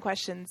asking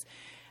questions.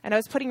 And I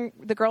was putting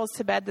the girls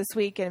to bed this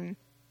week and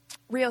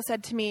Rio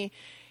said to me,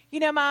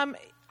 Mom,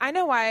 I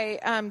know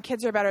why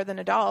kids are better than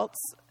adults.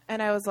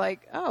 And I was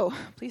like, oh,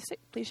 please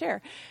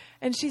share.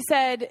 And she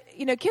said,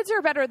 kids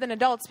are better than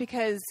adults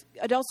because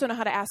adults don't know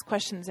how to ask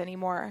questions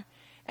anymore.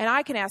 And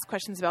I can ask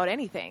questions about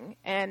anything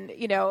and,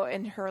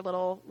 in her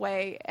little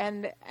way.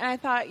 And I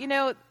thought,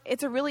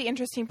 it's a really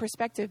interesting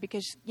perspective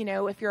because,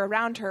 if you're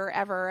around her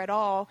ever at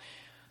all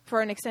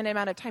for an extended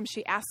amount of time,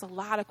 she asks a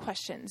lot of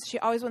questions. She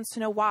always wants to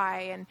know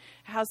why and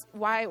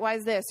why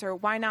is this or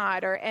why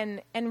not?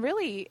 And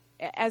really,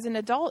 as an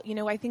adult,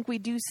 I think we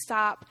do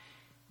stop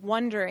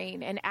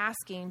wondering and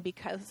asking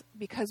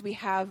because we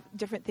have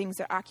different things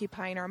that are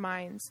occupying our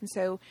minds. And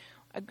so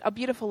a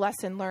beautiful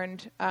lesson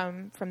learned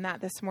from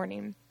that this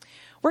morning.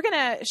 We're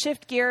going to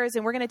shift gears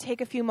and we're going to take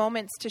a few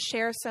moments to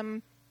share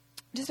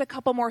just a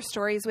couple more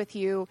stories with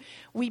you.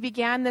 We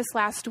began this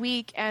last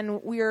week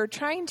and we're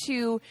trying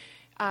to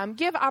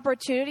give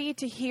opportunity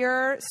to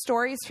hear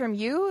stories from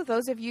you,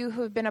 those of you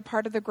who have been a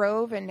part of the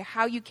Grove and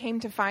how you came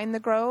to find the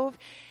Grove.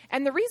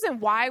 And the reason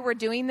why we're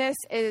doing this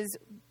is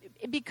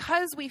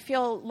because we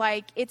feel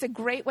like it's a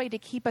great way to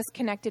keep us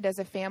connected as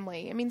a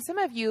family. I mean, some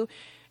of you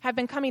have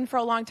been coming for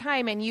a long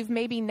time and you've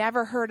maybe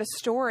never heard a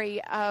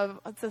story of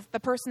the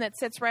person that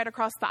sits right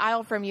across the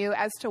aisle from you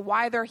as to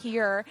why they're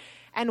here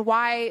and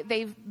why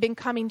they've been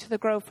coming to the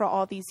Grove for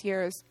all these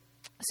years.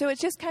 So it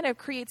just kind of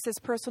creates this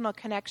personal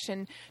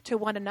connection to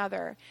one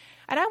another.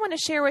 And I want to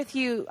share with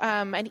you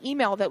an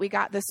email that we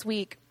got this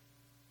week.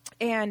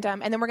 And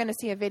then we're going to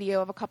see a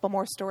video of a couple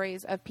more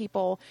stories of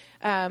people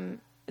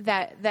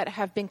that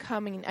have been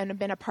coming and have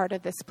been a part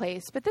of this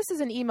place. But this is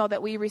an email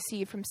that we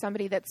received from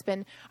somebody that's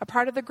been a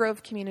part of the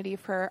Grove community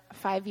for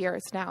 5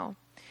 years now.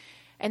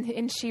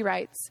 And she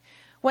writes,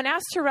 "When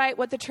asked to write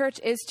what the church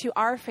is to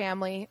our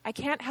family, I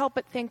can't help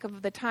but think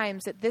of the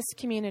times that this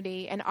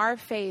community and our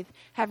faith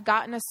have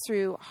gotten us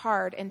through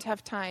hard and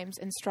tough times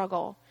and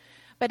struggle.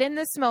 But in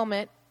this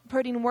moment,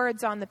 putting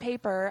words on the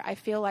paper, I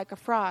feel like a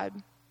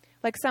fraud,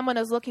 like someone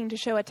is looking to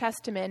show a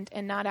testament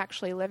and not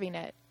actually living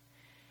it.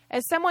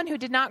 As someone who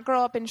did not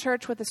grow up in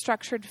church with a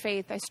structured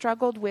faith, I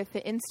struggled with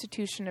the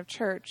institution of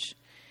church.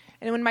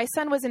 And when my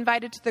son was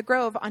invited to the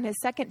Grove on his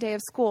second day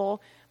of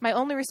school, my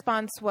only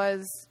response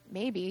was,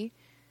 maybe.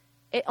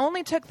 It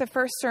only took the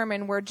first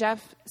sermon where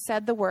Jeff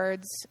said the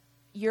words,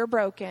 'You're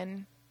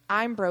broken,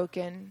 I'm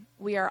broken,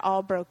 we are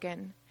all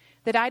broken,'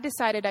 that I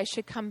decided I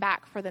should come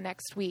back for the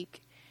next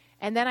week.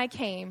 And then I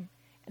came,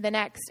 the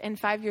next, and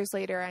 5 years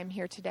later, I'm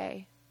here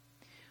today.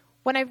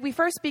 When we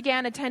first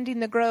began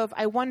attending the Grove,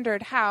 I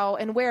wondered how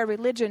and where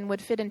religion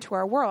would fit into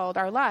our world,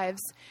 our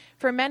lives.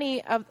 For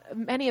many of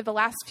the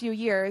last few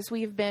years,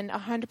 we've been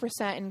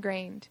 100%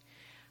 ingrained.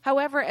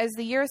 However, as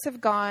the years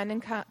have gone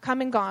and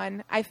come and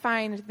gone, I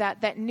find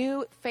that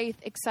new faith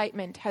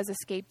excitement has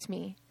escaped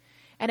me.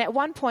 And at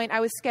one point, I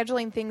was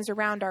scheduling things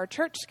around our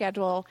church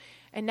schedule,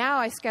 and now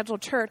I schedule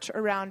church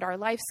around our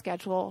life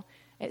schedule.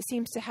 It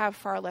seems to have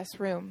far less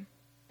room.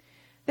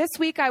 This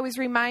week, I was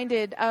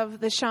reminded of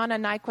the Shauna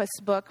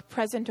Nyquist's book,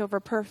 Present Over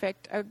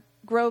Perfect, a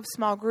Grove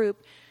small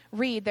group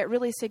read that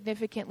really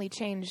significantly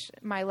changed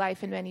my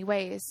life in many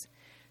ways.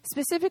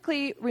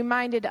 Specifically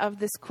reminded of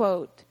this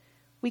quote,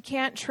 "We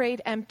can't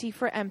trade empty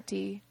for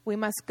empty. We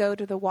must go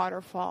to the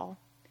waterfall.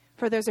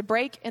 For there's a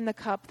break in the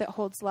cup that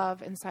holds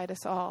love inside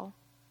us all."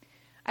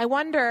 I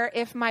wonder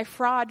if my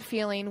fraud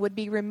feeling would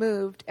be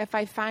removed if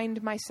I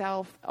find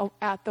myself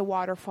at the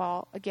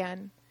waterfall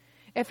again.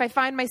 If I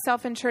find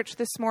myself in church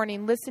this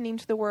morning, listening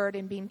to the word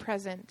and being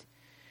present.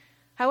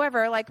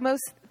 However, like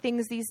most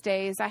things these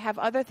days, I have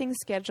other things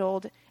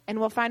scheduled and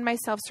will find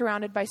myself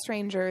surrounded by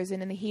strangers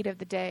and in the heat of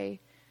the day.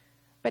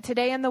 But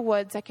today in the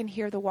woods, I can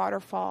hear the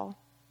waterfall,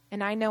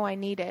 and I know I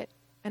need it,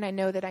 and I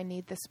know that I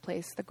need this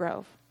place, the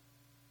Grove.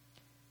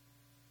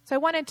 So I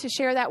wanted to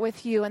share that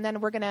with you, and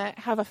then we're going to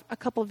have a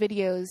couple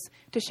videos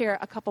to share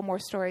a couple more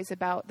stories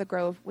about the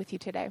Grove with you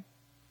today.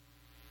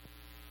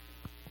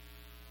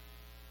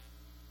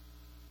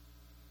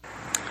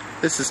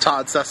 This is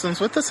Todd Sussens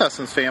with the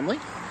Sussens family.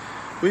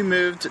 We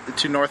moved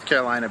to North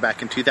Carolina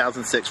back in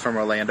 2006 from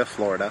Orlando,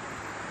 Florida.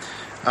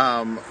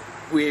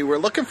 We were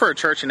looking for a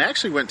church and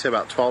actually went to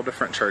about 12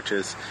 different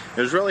churches.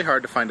 It was really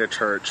hard to find a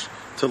church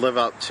to live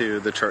up to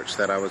the church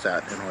that I was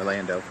at in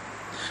Orlando.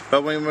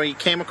 But when we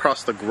came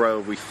across the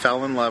Grove, we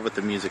fell in love with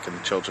the music and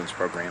the children's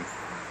program.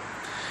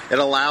 It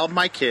allowed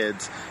my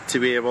kids to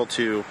be able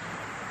to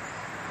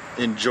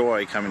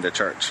enjoy coming to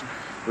church,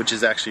 which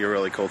is actually a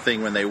really cool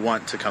thing when they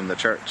want to come to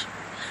church.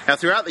 Now,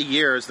 throughout the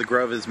years, the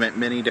Grove has meant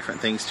many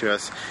different things to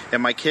us,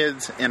 and my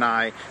kids and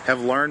I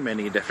have learned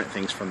many different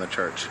things from the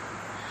church.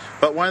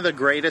 But one of the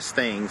greatest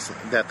things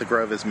that the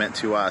Grove has meant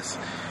to us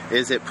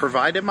is it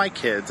provided my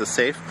kids a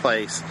safe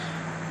place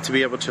to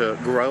be able to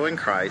grow in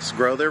Christ,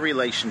 grow their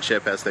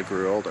relationship as they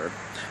grew older.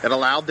 It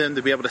allowed them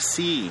to be able to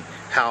see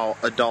how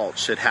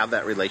adults should have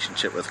that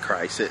relationship with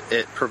Christ.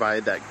 It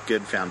provided that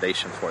good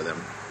foundation for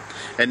them.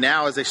 And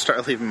now as they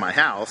start leaving my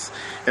house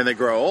and they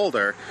grow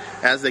older,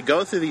 as they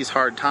go through these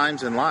hard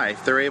times in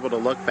life, they're able to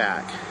look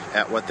back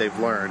at what they've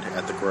learned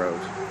at the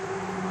Grove.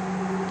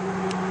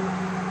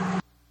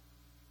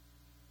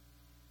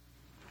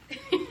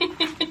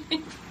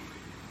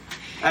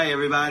 Hey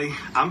everybody,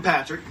 I'm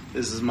Patrick.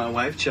 This is my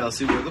wife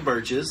Chelsea. We're the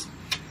Birches.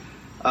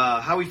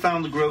 How we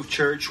found the Grove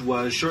Church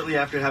was shortly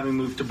after having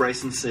moved to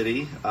Bryson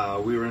City.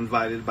 We were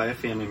invited by a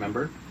family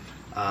member.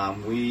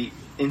 We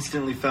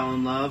instantly fell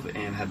in love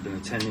and have been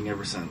attending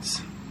ever since.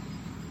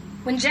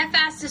 When Jeff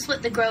asked us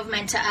what the Grove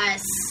meant to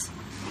us,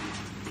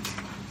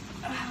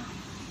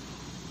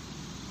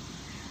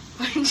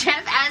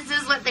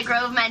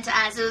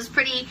 it was a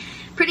pretty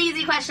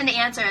easy question to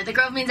answer. The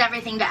Grove means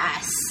everything to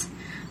us.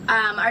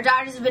 Our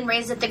daughters have been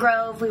raised at the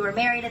Grove. We were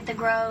married at the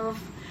Grove.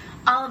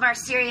 All of our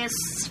serious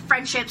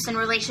friendships and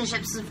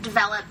relationships have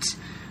developed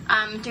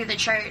through the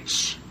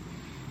church.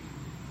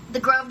 The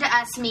Grove to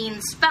us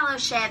means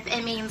fellowship,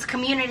 it means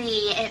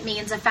community, it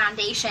means a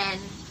foundation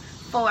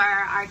for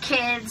our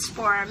kids,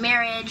 for our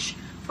marriage,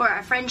 for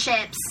our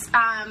friendships.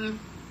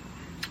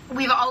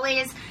 We've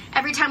always,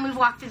 every time we've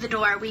walked through the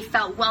door, we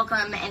felt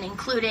welcome and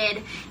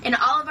included in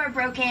all of our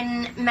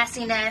broken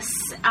messiness.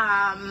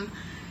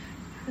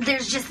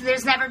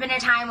 There's never been a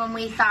time when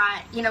we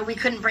thought, we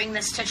couldn't bring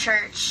this to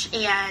church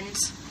and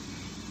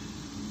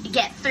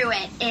get through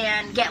it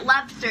and get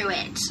loved through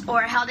it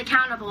or held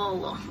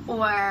accountable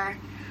or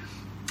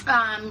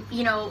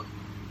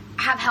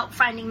have help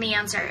finding the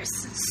answers.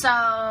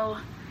 So,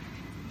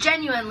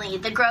 genuinely,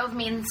 the Grove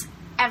means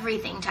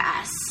everything to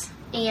us,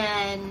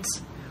 and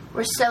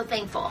we're so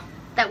thankful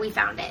that we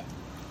found it.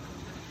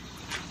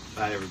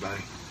 Bye,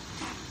 everybody.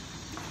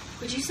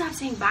 Would you stop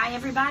saying bye,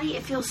 everybody?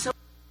 It feels so...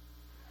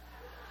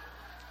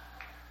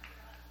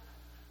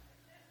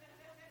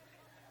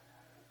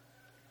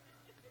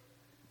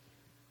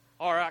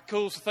 All right,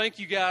 cool. So thank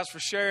you guys for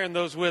sharing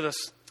those with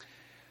us.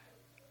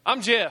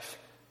 I'm Jeff.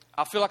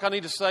 I feel like I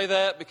need to say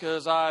that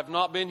because I've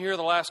not been here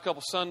the last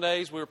couple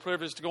Sundays. We were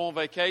privileged to go on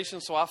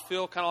vacation, so I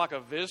feel kind of like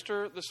a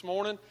visitor this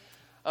morning.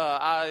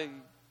 I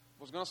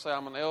was going to say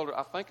I'm an elder.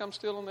 I think I'm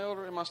still an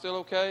elder. Am I still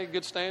okay?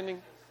 Good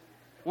standing?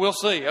 We'll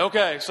see.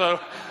 Okay,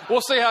 so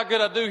we'll see how good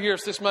I do here.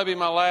 So this may be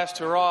my last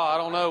hurrah. I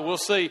don't know. We'll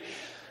see.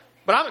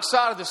 But I'm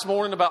excited this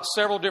morning about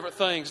several different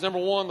things. Number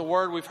one, the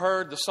word we've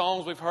heard, the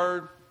songs we've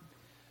heard.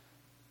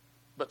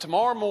 But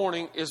tomorrow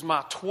morning is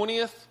my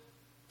 20th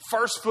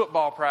first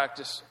football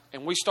practice,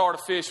 and we start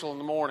official in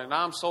the morning.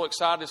 I'm so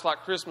excited. It's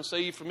like Christmas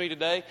Eve for me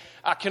today.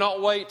 I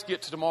cannot wait to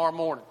get to tomorrow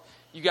morning.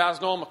 You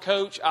guys know I'm a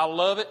coach. I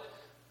love it.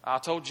 I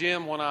told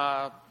Jim when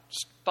I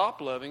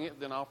stop loving it,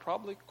 then I'll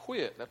probably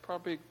quit. That'd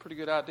probably be a pretty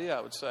good idea,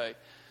 I would say.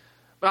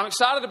 But I'm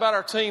excited about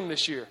our team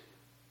this year.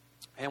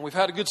 And we've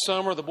had a good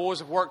summer. The boys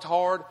have worked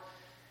hard.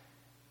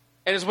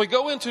 And as we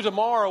go into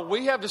tomorrow,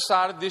 we have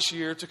decided this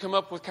year to come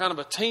up with kind of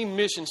a team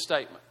mission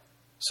statement.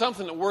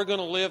 Something that we're going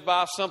to live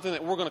by, something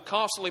that we're going to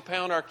constantly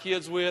pound our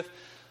kids with,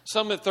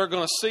 something that they're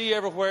going to see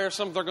everywhere,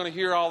 something they're going to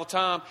hear all the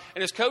time.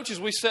 And as coaches,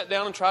 we sat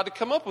down and tried to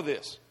come up with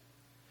this.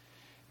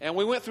 And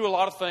we went through a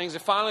lot of things,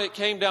 and finally it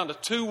came down to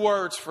 2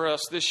 words for us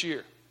this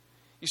year.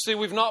 You see,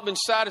 we've not been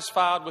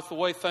satisfied with the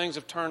way things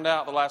have turned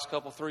out the last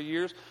 3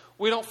 years.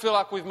 We don't feel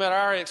like we've met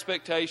our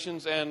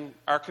expectations and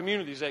our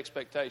community's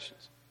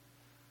expectations.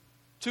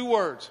 2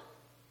 words: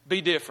 be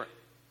different.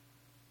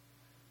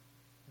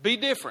 Be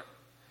different.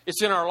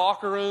 It's in our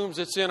locker rooms.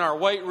 It's in our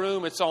weight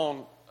room. It's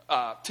on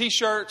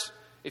T-shirts.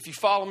 If you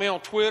follow me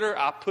on Twitter,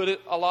 I put it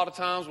a lot of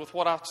times with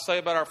what I say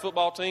about our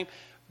football team.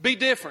 Be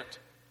different.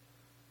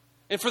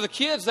 And for the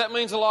kids, that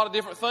means a lot of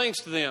different things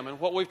to them. And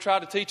what we've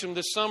tried to teach them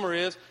this summer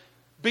is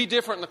be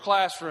different in the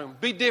classroom.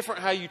 Be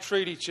different how you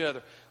treat each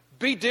other.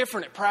 Be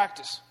different at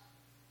practice.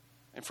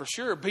 And for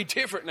sure, be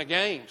different in the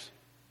games.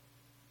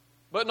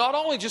 But not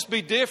only just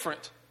be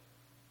different,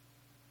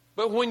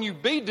 but when you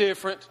be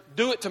different,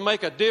 do it to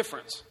make a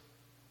difference.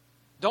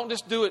 Don't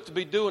just do it to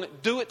be doing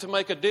it. Do it to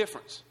make a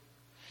difference.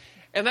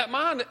 And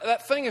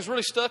that thing is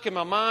really stuck in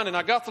my mind. And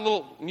I got the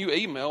little new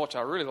email, which I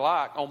really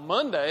like, on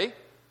Monday,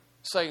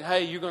 saying,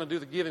 hey, you're going to do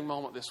the giving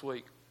moment this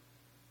week.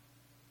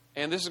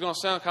 And this is going to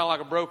sound kind of like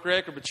a broke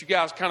record, but you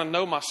guys kind of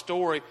know my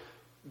story.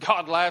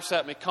 God laughs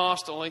at me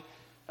constantly.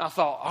 And I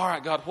thought, all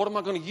right, God, what am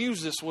I going to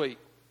use this week?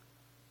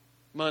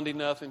 Monday,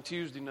 nothing.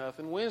 Tuesday,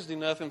 nothing. Wednesday,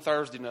 nothing.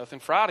 Thursday, nothing.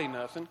 Friday,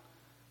 nothing.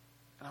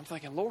 And I'm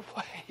thinking, Lord,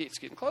 wait, it's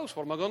getting close.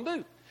 What am I going to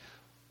do?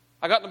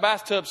 I got in the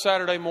bathtub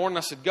Saturday morning.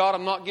 I said, God,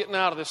 I'm not getting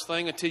out of this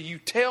thing until you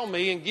tell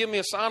me and give me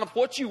a sign of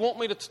what you want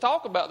me to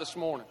talk about this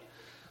morning.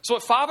 So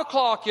at 5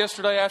 o'clock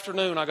yesterday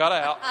afternoon, I got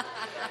out.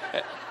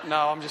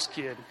 No, I'm just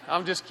kidding.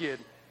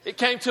 It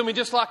came to me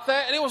just like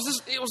that. And it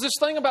was this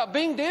thing about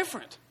being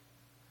different.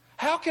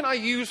 How can I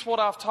use what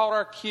I've taught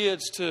our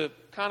kids to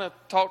kind of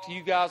talk to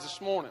you guys this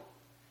morning?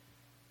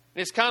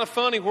 And it's kind of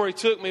funny where he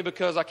took me,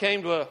 because I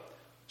came to a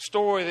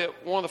story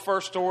that one of the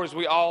first stories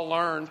we all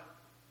learned,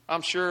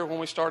 I'm sure, when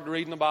we started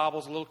reading the Bible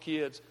as little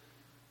kids.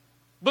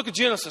 Book of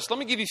Genesis. Let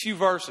me give you a few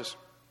verses.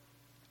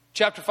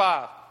 Chapter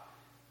 5.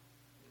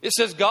 It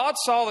says, God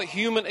saw that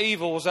human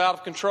evil was out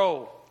of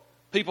control.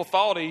 People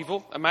thought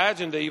evil,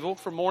 imagined evil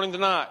from morning to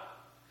night.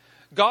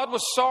 God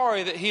was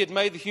sorry that he had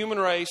made the human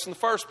race in the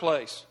first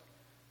place.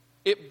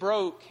 It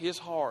broke his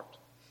heart.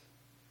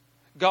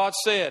 God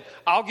said,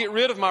 I'll get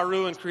rid of my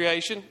ruined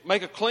creation,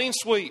 make a clean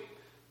sweep.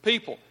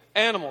 People,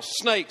 animals,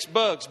 snakes,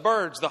 bugs,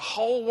 birds, the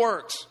whole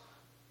works.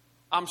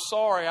 I'm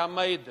sorry I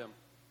made them.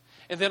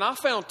 And then I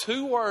found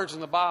 2 words in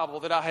the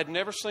Bible that I had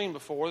never seen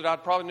before, that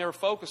I'd probably never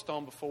focused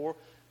on before,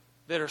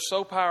 that are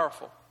so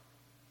powerful,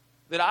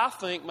 that I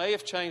think may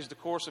have changed the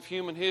course of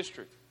human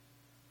history.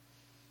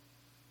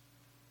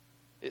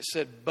 It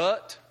said,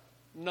 but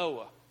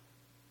Noah.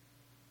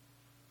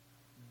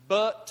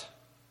 But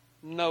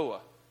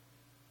Noah.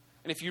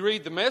 And if you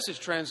read the Message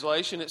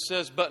translation, it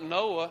says, but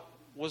Noah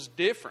was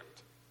different.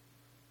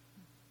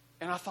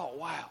 And I thought,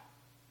 wow,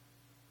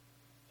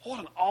 what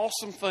an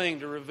awesome thing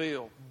to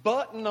reveal.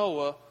 But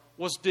Noah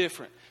was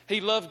different. He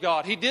loved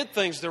God. He did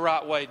things the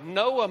right way.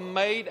 Noah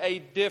made a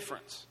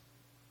difference.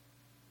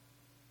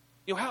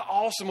 You know, how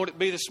awesome would it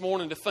be this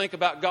morning to think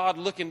about God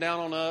looking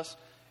down on us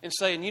and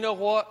saying, you know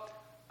what?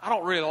 I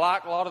don't really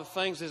like a lot of the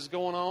things that's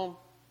going on.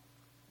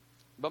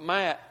 But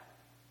Matt.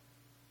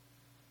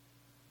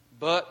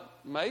 But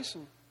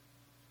Mason.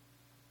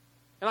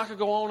 And I could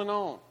go on and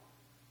on.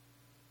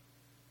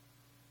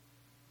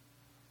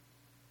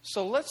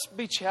 So let's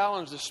be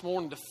challenged this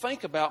morning to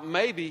think about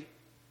maybe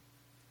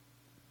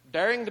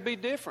daring to be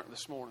different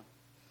this morning.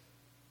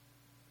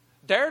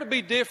 Dare to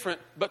be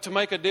different, but to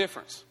make a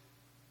difference.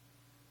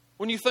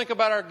 When you think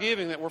about our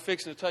giving that we're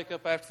fixing to take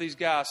up after these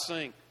guys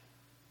sing,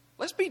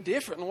 let's be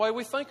different in the way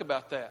we think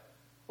about that.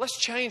 Let's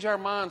change our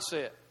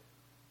mindset.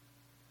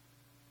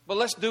 But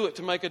let's do it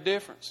to make a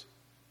difference.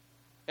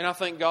 And I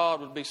think God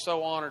would be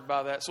so honored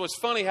by that. So it's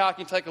funny how I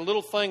can take a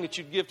little thing that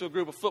you'd give to a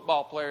group of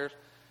football players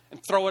and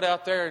throw it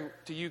out there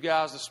to you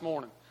guys this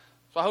morning.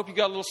 So I hope you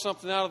got a little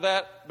something out of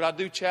that, but I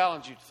do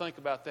challenge you to think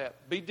about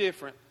that. Be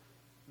different,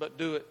 but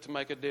do it to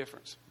make a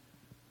difference.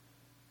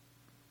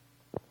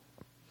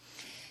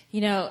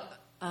 You know,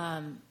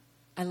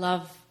 I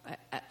love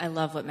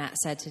what Matt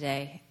said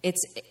today.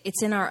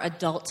 It's in our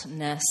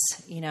adultness,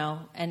 you know,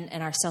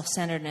 and our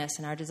self-centeredness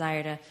and our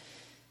desire to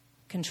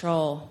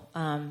control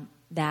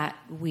that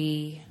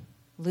we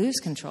lose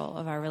control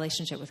of our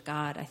relationship with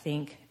God, I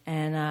think.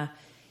 And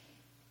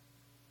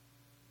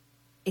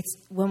it's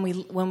when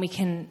we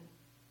can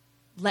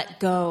let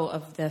go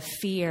of the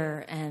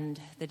fear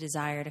and the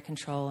desire to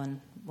control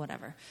and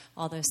whatever,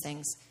 all those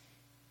things,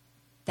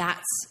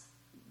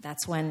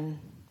 that's when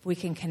we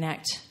can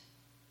connect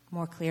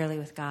more clearly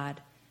with God.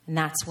 And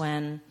that's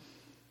when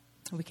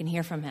we can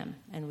hear from him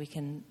and we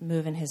can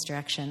move in his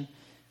direction.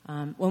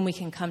 When we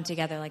can come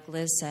together, like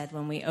Liz said,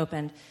 when we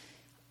opened,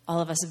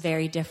 all of us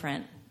very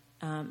different.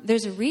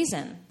 There's a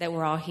reason that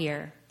we're all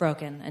here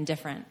broken and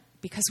different,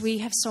 because we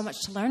have so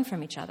much to learn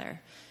from each other.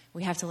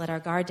 We have to let our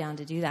guard down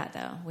to do that,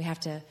 though. We have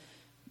to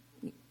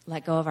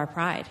let go of our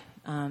pride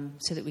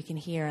so that we can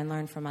hear and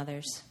learn from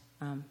others,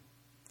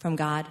 from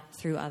God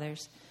through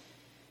others.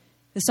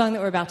 The song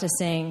that we're about to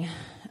sing,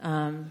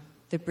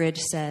 the bridge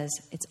says,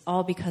 "It's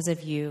all because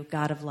of you,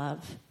 God of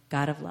love,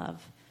 God of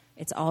love.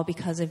 It's all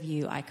because of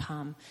you I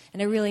come."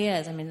 And it really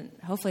is. I mean,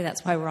 hopefully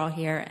that's why we're all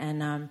here.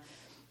 And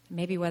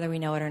maybe whether we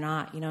know it or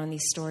not, you know, in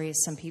these stories,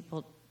 some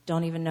people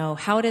don't even know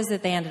how it is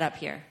that they ended up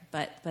here,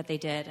 but they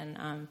did. And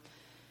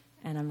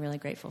I'm really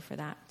grateful for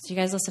that. So you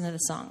guys listen to the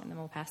song, and then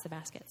we'll pass the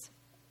baskets.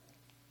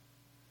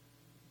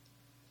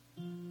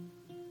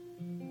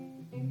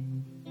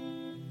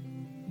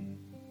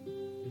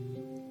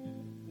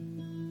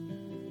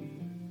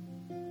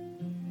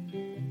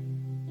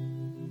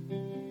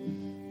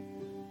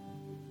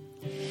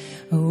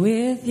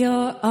 With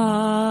your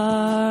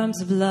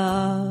arms of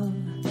love,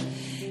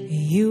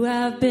 you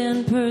have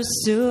been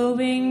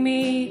pursuing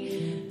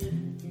me.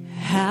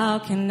 How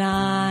can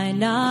I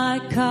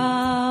not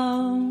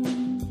come?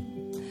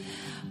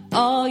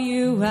 All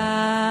you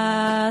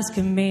ask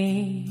of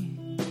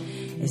me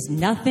is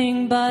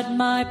nothing but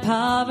my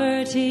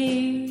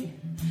poverty.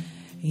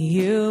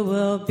 You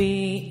will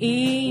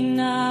be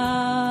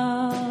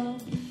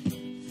enough.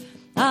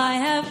 I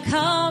have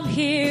come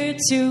here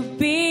to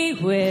be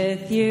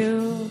with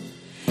you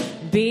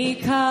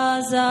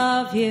because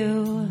of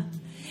you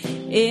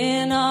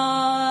in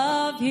all